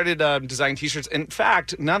started designing T-shirts. In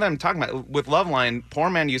fact, now that I'm talking about it, with Loveline, Poor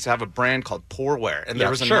Man used to have a brand called Poorwear, and there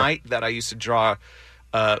was a night that I used to draw.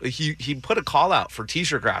 He put a call out for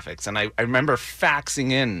T-shirt graphics, and I remember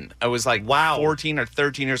faxing in. I was like 14 or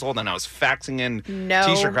 13 years old, and I was faxing in No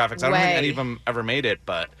T-shirt graphics. I don't think way. any of them ever made it,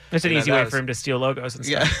 but It's an easy way for him to steal logos and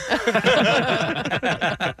stuff.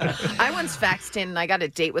 I once faxed in and I got a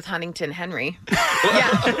date with Huntington Henry.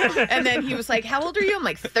 Yeah. And then he was like, how old are you? I'm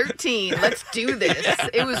like, 13. Let's do this.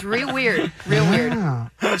 It was real weird. Real weird.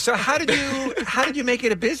 So how did you make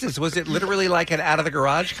it a business? Was it literally like an out of the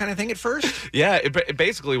garage kind of thing at first? Yeah, it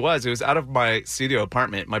basically was. It was out of my studio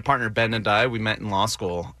apartment. My partner Ben and I, we met in law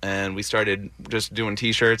school, and we started just doing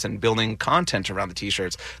T-shirts and building content around the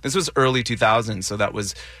T-shirts. This was early 2000s, so that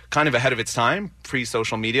was kind of ahead of its time,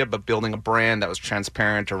 pre-social media, but building a brand that was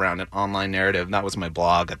transparent around an online narrative. And that was my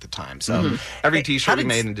blog at the time. So every T-shirt we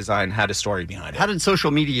made and designed had a story behind it. How did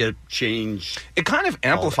social media change? It kind of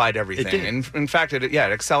amplified everything. It did. In fact, it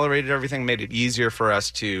accelerated everything, made it easier for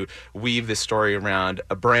us to weave this story around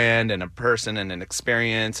a brand and a person and an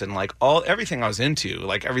experience and like everything I was into,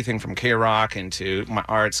 like everything from K-Rock into my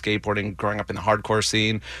art, skateboarding, growing up in the hardcore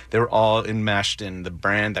scene. They were all enmeshed in the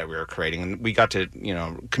brand that we were creating. And we got to,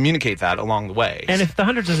 communicate that along the way. And if the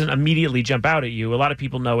Hundreds doesn't immediately jump out at you, a lot of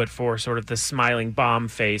people know it for sort of the smiling bomb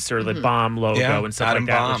face or the bomb logo and stuff Adam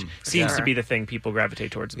like that, Bomb. which seems to be the thing people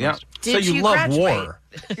gravitate towards the most. Did you graduate?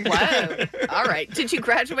 Wow. All right. Did you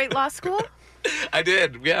graduate law school? I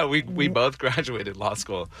did. Yeah, we both graduated law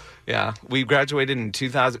school. Yeah, we graduated in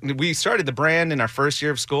 2000. We started the brand in our first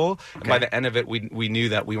year of school, and by the end of it, we knew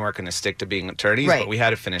that we weren't going to stick to being attorneys, Right. but we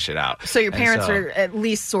had to finish it out. So your And parents so, are at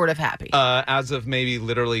least sort of happy. as of maybe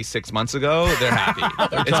literally 6 months ago, they're happy.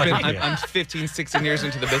 I'm 15, 16 years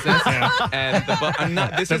into the business, and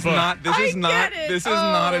this is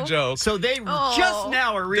not a joke. So they just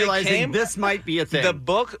now are realizing this might be a thing. The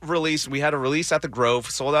book released, we had a release at the Grove,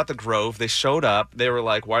 sold out the Grove. They showed up. They were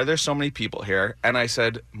like, why are there so many people here? And I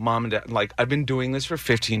said, Mom and Dad, like, I've been doing this for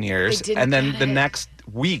 15 years. They didn't And then get the it. next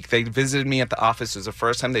week, they visited me at the office. It was the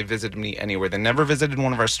first time they visited me anywhere. They never visited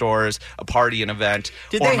one of our stores, a party, an event,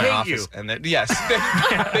 Did or they my hate office. you? And then, yes,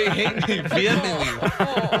 they hate me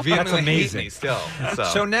vehemently. That's amazing. Hate me still.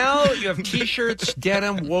 So now you have T-shirts,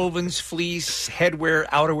 denim, wovens, fleece, headwear,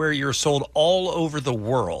 outerwear. You're sold all over the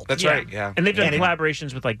world. That's right, yeah. And they've done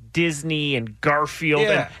collaborations with like Disney and Garfield.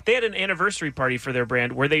 Yeah. And they had an anniversary party for their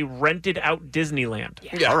brand where they rented out Disneyland.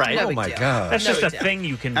 Yeah. All right. Oh, my God. That's just a thing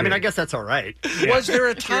you can do. I mean, I guess that's all right. Was there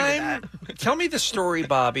a time? Tell me the story,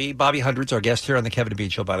 Bobby. Bobby Hundreds, our guest here on the Kevin and Bean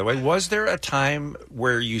Show, by the way. Was there a time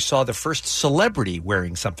where you saw the first celebrity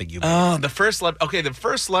wearing something you made? Oh, the first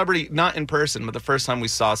celebrity, not in person, but the first time we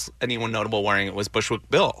saw anyone notable wearing it was Bushwick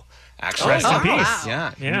Bill. Actually, Rest in peace.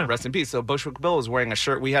 Wow. Yeah. Rest in peace. So Bushwick Bill was wearing a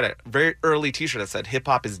shirt. We had a very early T-shirt that said "Hip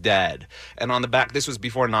Hop is Dead," and on the back, this was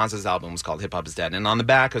before Nas's album was called "Hip Hop is Dead," and on the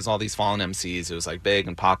back was all these fallen MCs. It was like Big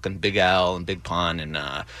and Pac and Big L and Big Pun and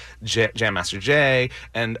Jam Master Jay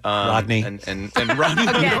and Rodney and Rodney.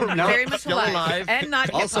 Again, very much still alive. and not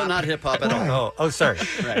Also hip-hop. not hip hop at all. Oh, sorry.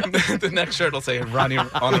 Right. The next shirt will say "Ronnie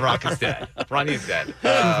on the Rock is dead." Ronnie is dead.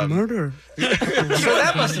 Murder. So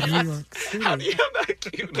that must have,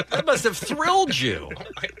 that must have thrilled you.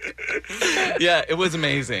 Yeah, it was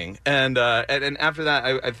amazing. And after that,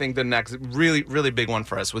 I think the next really, really big one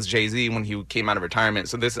for us was Jay-Z when he came out of retirement.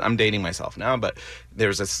 So I'm dating myself now, but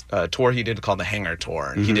there's this tour he did called the Hangar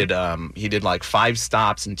Tour. And he did like 5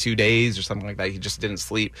 stops in 2 days or something like that. He just didn't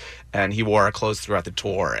sleep. And he wore our clothes throughout the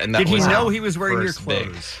tour. And that Did he was know our he was wearing your first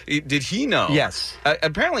big- clothes? Did he know? Yes.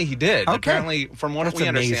 Apparently he did. Okay. Apparently, from what That's we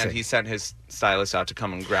understand, amazing. he sent his stylist out to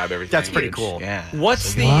come and grab everything. That's pretty cool. Yeah.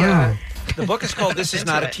 What's the book is called This Is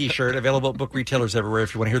Not a T-Shirt, available at book retailers everywhere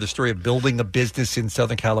if you want to hear the story of building a business in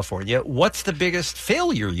Southern California. What's the biggest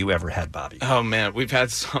failure you ever had, Bobby? Oh, man. We've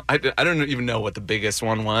had I don't even know what the biggest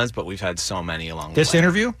one was, but we've had so many along This the way.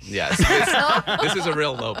 interview? Yes. This is a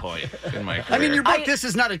real low point in my career. I mean, your book, This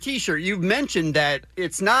Is Not a T-shirt. You've mentioned that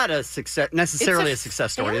it's not a success necessarily a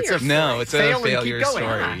success story. It's a it's a fail and keep failure going.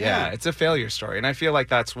 story. Yeah, it's a failure story, and I feel like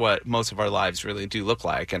that's what most of our lives really do look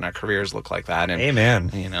like, and our careers look like that. And,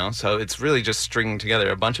 Amen. You know, so it's really just stringing together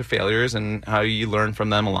a bunch of failures and how you learn from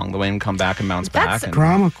them along the way and come back and bounce back. And,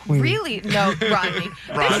 Drama queen. Really? No, Rodney.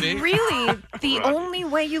 Rodney? That's really the only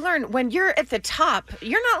way you learn. When you're at the top,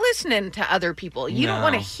 you're not listening to other people. You don't No.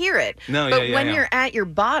 want to hear it. No, but yeah, when yeah. you're at your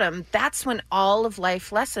bottom, that's when all of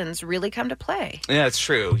life lessons really come to play. Yeah, it's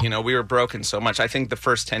true. You know, we were broken so much. I think the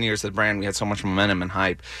first 10 years of the brand, we had so much momentum and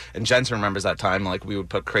hype. And Jensen remembers that time, like we would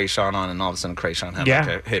put Krayshawn on, and all of a sudden Krayshawn had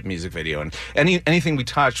like a hit music video. And anything we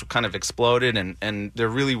touched kind of exploded, and there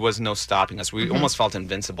really was no stopping us. We almost felt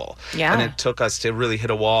invincible. Yeah. And it took us to really hit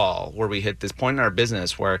a wall where we hit this point in our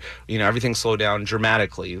business where, you know, everything slowed down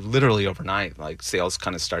dramatically, literally overnight. Like sales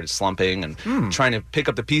kind of started slumping and trying to pick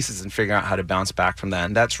up the pieces and figure out how to bounce back from that.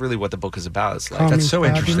 And that's really what the book is about. It's like, That's so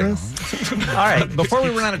interesting. All right, before we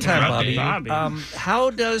run out of time, Bobby, how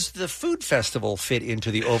does the food festival fit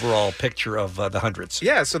into the overall picture of the Hundreds?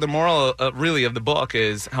 Yeah, so the moral really of the book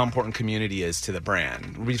is how important community is to the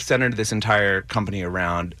brand. We've centered this entire company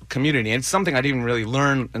around community. And it's something I didn't really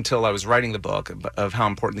learn until I was writing the book of how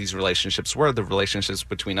important these relationships were, the relationships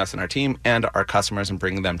between us and our team and our customers and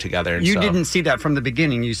bringing them together. And You so, didn't see that from the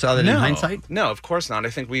beginning. You saw that in hindsight? No, of course not. I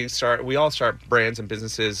think we all start brands and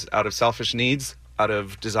businesses out of selfish needs, out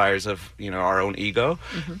of desires of, you know, our own ego.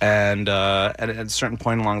 And at a certain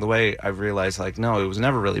point along the way, I realized, like, no, it was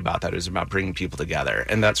never really about that. It was about bringing people together.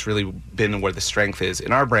 And that's really been where the strength is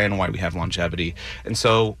in our brand and why we have longevity. And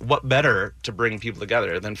so what better to bring people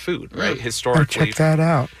together than food, right? Historically. Check that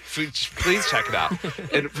out. Food, please check it out.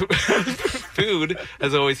 And food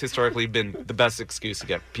has always historically been the best excuse to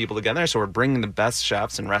get people together. So we're bringing the best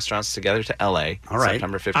chefs and restaurants together to LA All right.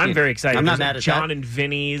 September 15th. I'm very excited. I'm not There's mad at John that. and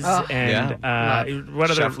Vinny's Oh. and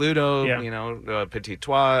what other Chef Ludo, Yeah. you know, Petit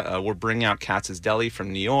Trois. We're bringing out Katz's Deli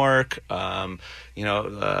from New York. You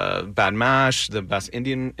know, Bad Mash, the best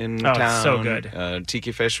Indian in Oh, town. it's so good.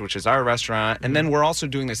 Tiki Fish, which is our restaurant. And then we're also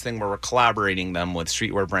doing this thing where we're collaborating them with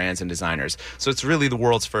streetwear brands and designers. So it's really the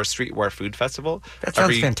world's first streetwear food festival. That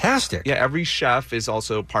sounds fantastic. Yeah, every chef is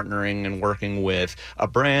also partnering and working with a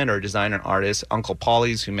brand or designer artist. Uncle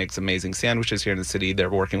Polly's, who makes amazing sandwiches here in the city, they're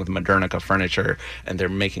working with Modernica Furniture, and they're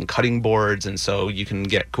making cutting boards. And so you can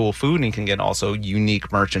get cool food, and you can get also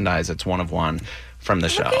unique merchandise that's one of one from the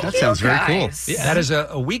show. That sounds very cool. Yeah. That is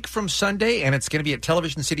a week from Sunday, and it's going to be at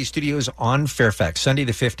Television City Studios on Fairfax, Sunday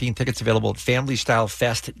the 15th. Tickets available at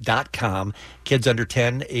FamilyStyleFest.com. Kids under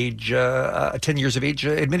 10 years of age,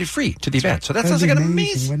 admitted free to the event. So that sounds like an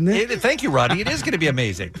amazing. wouldn't it? Thank you, Rodney. It is going to be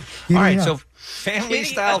amazing. Yeah, All right, yeah. so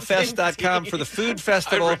FamilyStyleFest.com for the food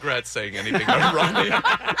festival. I regret saying anything about Ronnie.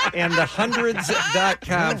 And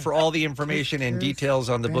thehundreds.com for all the information and details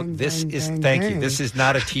on the book. Thank you. This is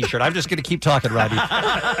not a t-shirt. I'm just going to keep talking, Robbie.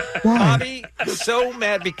 Bobby, so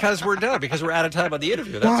mad because we're done, because we're out of time on the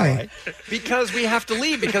interview. That's why. Because we have to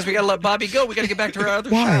leave, because we got to let Bobby go. We got to get back to our other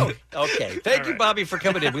show. Okay. Thank you, Bobby, for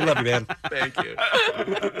coming in. We love you, man. Thank you.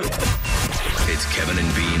 It's Kevin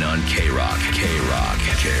and Bean on K-Rock. K-Rock.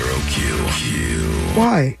 K-R-O-Q.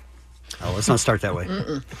 Why? Oh, let's not start that way.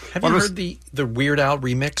 Have you heard the Weird Al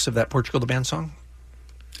remix of that Portugal the Band song?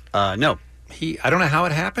 No. I don't know how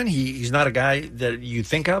it happened. He's not a guy that you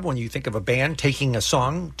think of when you think of a band taking a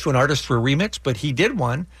song to an artist for a remix, but he did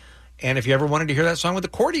one. And if you ever wanted to hear that song with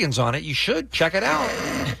accordions on it, you should check it out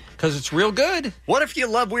because it's real good. What if you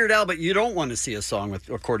love Weird Al, but you don't want to see a song with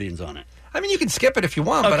accordions on it? I mean, you can skip it if you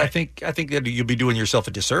want, but I think that you'll be doing yourself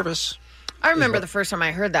a disservice. I remember the first time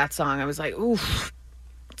I heard that song, I was like, ooh,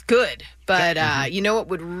 it's good. But you know what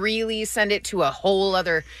would really send it to a whole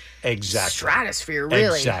other stratosphere,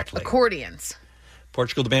 really? Exactly. Accordions.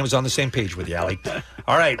 Portugal the Band was on the same page with you, Allie.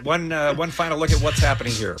 All right, one final look at what's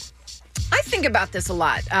happening here. I think about this a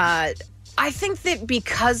lot. I think that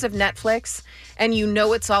because of Netflix, and you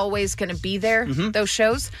know it's always going to be there, those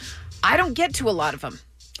shows, I don't get to a lot of them.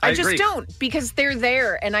 I just don't, because they're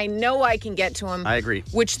there, and I know I can get to them. I agree.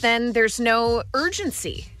 Which then there's no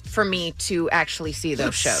urgency for me to actually see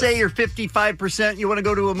those shows. Say you're 55%, you want to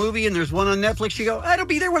go to a movie, and there's one on Netflix, you go, it'll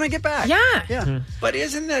be there when I get back. Yeah. But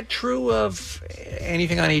isn't that true of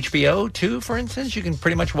anything on HBO, too, for instance? You can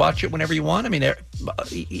pretty much watch it whenever you want. I mean,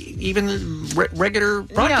 even regular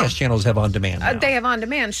broadcast channels have on-demand now. They have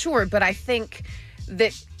on-demand, sure, but I think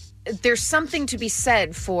that there's something to be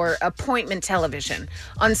said for appointment television.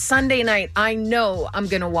 On Sunday night, I know I'm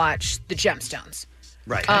going to watch The Gemstones.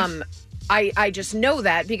 Right. I just know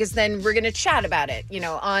that because then we're going to chat about it,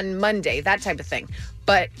 on Monday, that type of thing.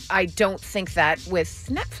 But I don't think that with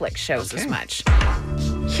Netflix shows as much.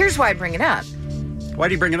 Here's why I bring it up. Why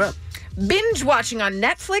do you bring it up? Binge watching on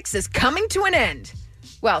Netflix is coming to an end.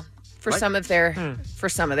 Well, for some of their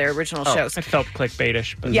original shows. It felt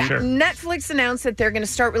clickbaitish, but sure. Netflix announced that they're going to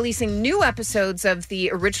start releasing new episodes of the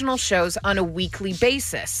original shows on a weekly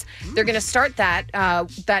basis. They're going to start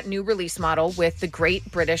that new release model with The Great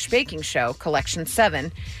British Baking Show, Collection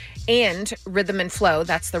 7, and Rhythm and Flow.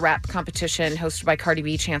 That's the rap competition hosted by Cardi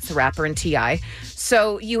B, Chance the Rapper, and T.I.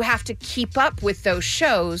 So you have to keep up with those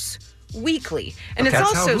shows weekly. And it's that's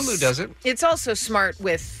also how Hulu does it. It's also smart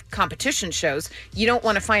with competition shows. You don't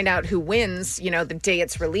want to find out who wins, the day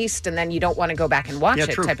it's released, and then you don't want to go back and watch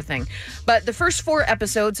it type of thing. But the first 4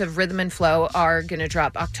 episodes of Rhythm and Flow are going to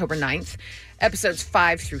drop October 9th. Episodes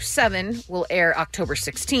 5 through 7 will air October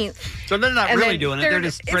 16th. So they're not really doing it. They're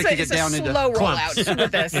just breaking it down into slow clumps. rollout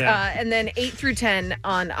with this. And then 8 through 10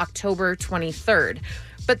 on October 23rd.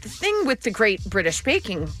 But the thing with the Great British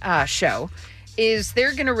Baking Show is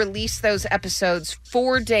they're going to release those episodes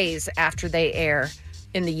 4 days after they air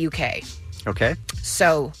in the UK. Okay.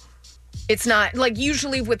 So it's not like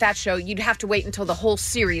usually with that show, you'd have to wait until the whole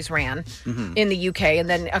series ran in the UK, and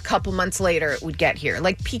then a couple months later it would get here.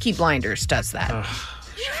 Like Peaky Blinders does that.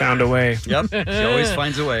 She found a way. Yep. She always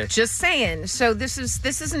finds a way. Just saying. So this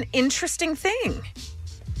is an interesting thing.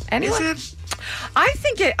 Anyone? Is it? I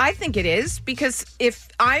think it is, because if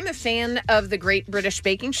I'm a fan of the Great British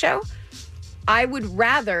Baking Show, I would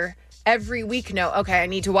rather every week know, okay, I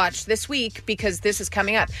need to watch this week because this is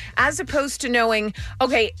coming up, as opposed to knowing,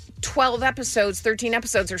 okay, 12 episodes, 13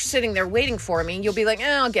 episodes are sitting there waiting for me. You'll be like,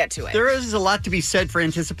 I'll get to it. There is a lot to be said for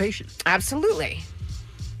anticipation. Absolutely.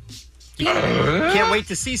 You can't wait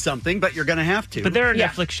to see something, but you're going to have to. But there are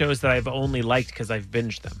Netflix shows that I've only liked because I've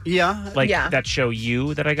binged them. Yeah. Like that show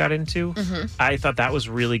You that I got into. I thought that was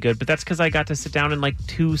really good, but that's because I got to sit down in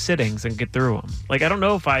 2 sittings and get through them. I don't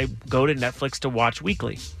know if I go to Netflix to watch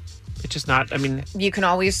weekly. It's just not, You can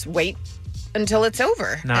always wait until it's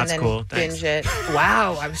over. No, and it's then cool. Binge it.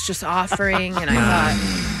 Wow, I was just offering, and I thought,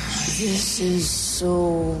 this is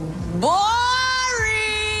so boring.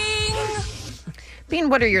 Bean,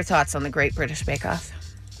 what are your thoughts on the Great British Bake Off?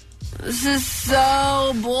 This is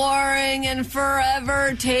so boring and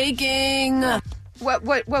forever taking. What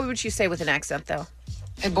would you say with an accent, though?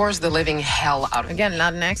 It bores the living hell out of me. Again,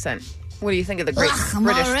 not an accent. What do you think of the Great I'm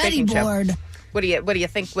British already Baking bored. Show? What do you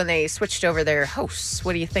think when they switched over their hosts?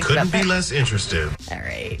 What do you think Couldn't about that? be less interested. All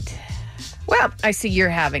right. Well, I see you're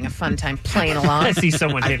having a fun time playing along. I see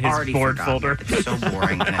someone hit I've his already board forgotten folder. it. It's so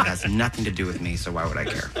boring, and it has nothing to do with me, so why would I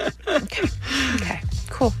care? Okay.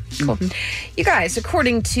 Cool. You guys,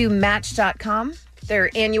 according to Match.com, their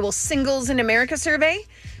annual Singles in America survey,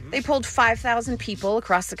 They polled 5,000 people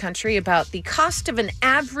across the country about the cost of an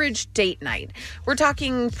average date night. We're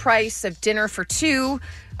talking price of dinner for two,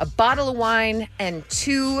 a bottle of wine, and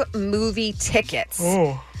 2 movie tickets.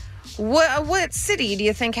 Oh. What city do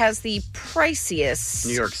you think has the priciest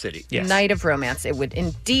New York City. night of romance? It would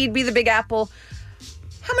indeed be the Big Apple.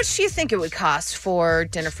 How much do you think it would cost for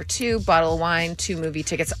dinner for two, bottle of wine, 2 movie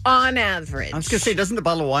tickets on average? I was going to say, doesn't the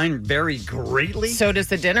bottle of wine vary greatly? So does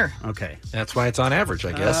the dinner. Okay. That's why it's on average,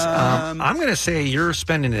 I guess. I'm going to say you're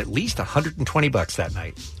spending at least $120 that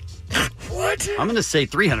night. What? I'm going to say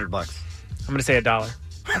 $300. I'm going to say $1.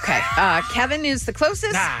 Okay. Kevin is the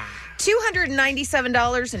closest.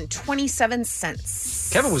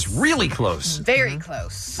 $297.27. Kevin was really close. Very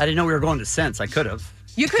close. I didn't know we were going to cents. I could have.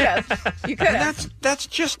 You could have. You could have. That's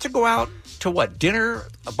just to go out to what? Dinner,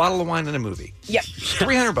 a bottle of wine, and a movie. Yep.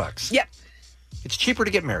 $300. Yep. It's cheaper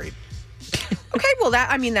to get married. Okay, well,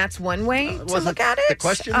 that's one way to look at it. The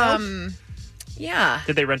question, though? Yeah.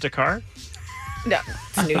 Did they rent a car? No,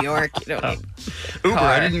 it's New York. You don't need Uber. car.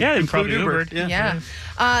 I didn't Yeah, they include probably Uber. Ubered.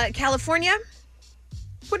 Yeah. California,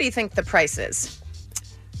 what do you think the price is?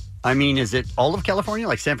 I mean, is it all of California?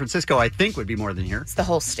 Like San Francisco, I think, would be more than here. It's the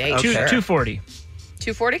whole state. Okay. $240.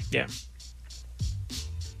 240? Yeah. I'm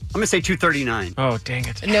going to say $239. Oh, dang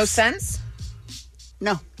it. No cents?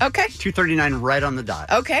 No. Okay. $239 right on the dot.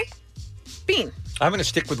 Okay. Bean. I'm going to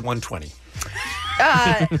stick with $120.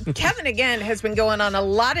 Kevin, again, has been going on a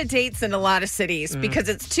lot of dates in a lot of cities because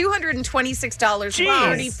it's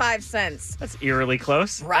 $226.35. That's eerily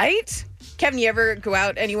close. Right? Kevin, you ever go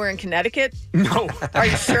out anywhere in Connecticut? No. Are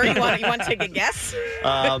you sure you want to take a guess?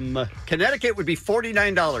 Connecticut would be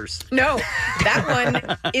 $49. No, that one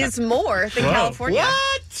is more than Whoa. California.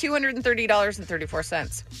 What?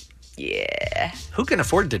 $230.34. Yeah. Who can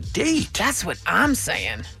afford to date? That's what I'm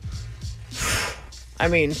saying. I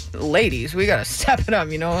mean, ladies, we got to step it up.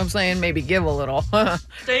 You know what I'm saying? Maybe give a little. Do you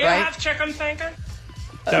Right? have chicken finger?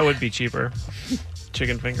 That would be cheaper.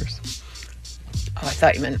 Chicken fingers. Oh, I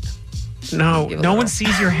thought you meant. No, Give a no little. one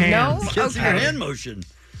sees your hands. No? Can't see your Okay. hand motion.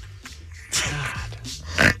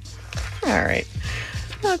 All right.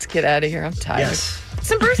 Let's get out of here. I'm tired. Yes.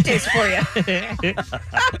 Some birthdays for you.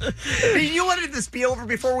 You wanted this to be over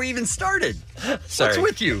before we even started. Sorry. What's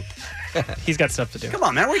with you? He's got stuff to do. Come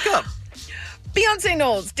on, man. Wake up. Beyonce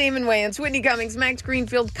Knowles, Damon Wayans, Whitney Cummings, Max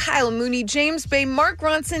Greenfield, Kyle Mooney, James Bay, Mark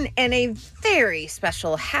Ronson, and a very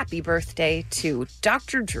special happy birthday to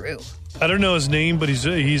Dr. Drew. I don't know his name, but he's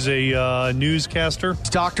a newscaster. It's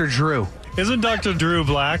Dr. Drew. Isn't Dr. Drew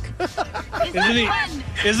black? Isn't he?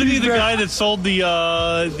 Isn't he the guy that sold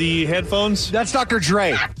the headphones? That's Dr.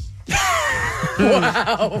 Dre.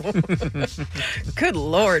 Wow. Good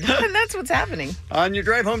Lord. And that's what's happening. On your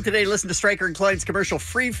drive home today, listen to Stryker and Klein's commercial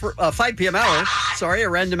free for 5 p.m. hour. Sorry, a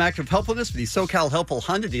random act of helpfulness with the SoCal Helpful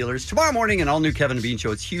Honda dealers. Tomorrow morning, an all-new Kevin and Bean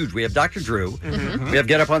show. It's huge. We have Dr. Drew. Mm-hmm. We have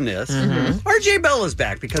Get Up on This. RJ Bell is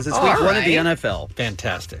back because it's week 1 of the NFL.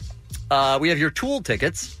 Fantastic. We have your Tool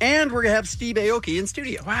tickets, and we're going to have Steve Aoki in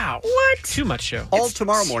studio. Wow. What? Too much show. All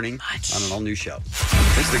tomorrow morning on an all-new show.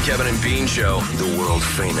 It's the Kevin and Bean Show, the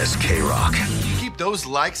world-famous K-Rock. Keep those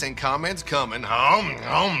likes and comments coming.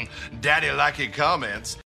 Daddy like your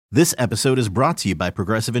comments. This episode is brought to you by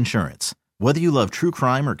Progressive Insurance. Whether you love true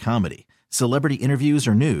crime or comedy, celebrity interviews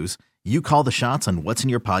or news, you call the shots on what's in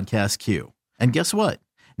your podcast queue. And guess what?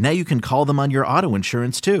 Now you can call them on your auto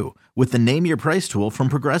insurance too with the Name Your Price tool from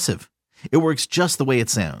Progressive. It works just the way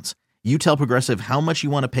it sounds. You tell Progressive how much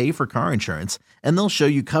you want to pay for car insurance, and they'll show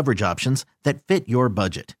you coverage options that fit your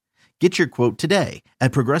budget. Get your quote today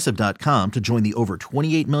at Progressive.com to join the over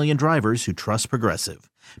 28 million drivers who trust Progressive.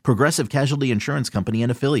 Progressive Casualty Insurance Company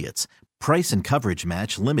and Affiliates. Price and coverage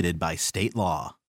match limited by state law.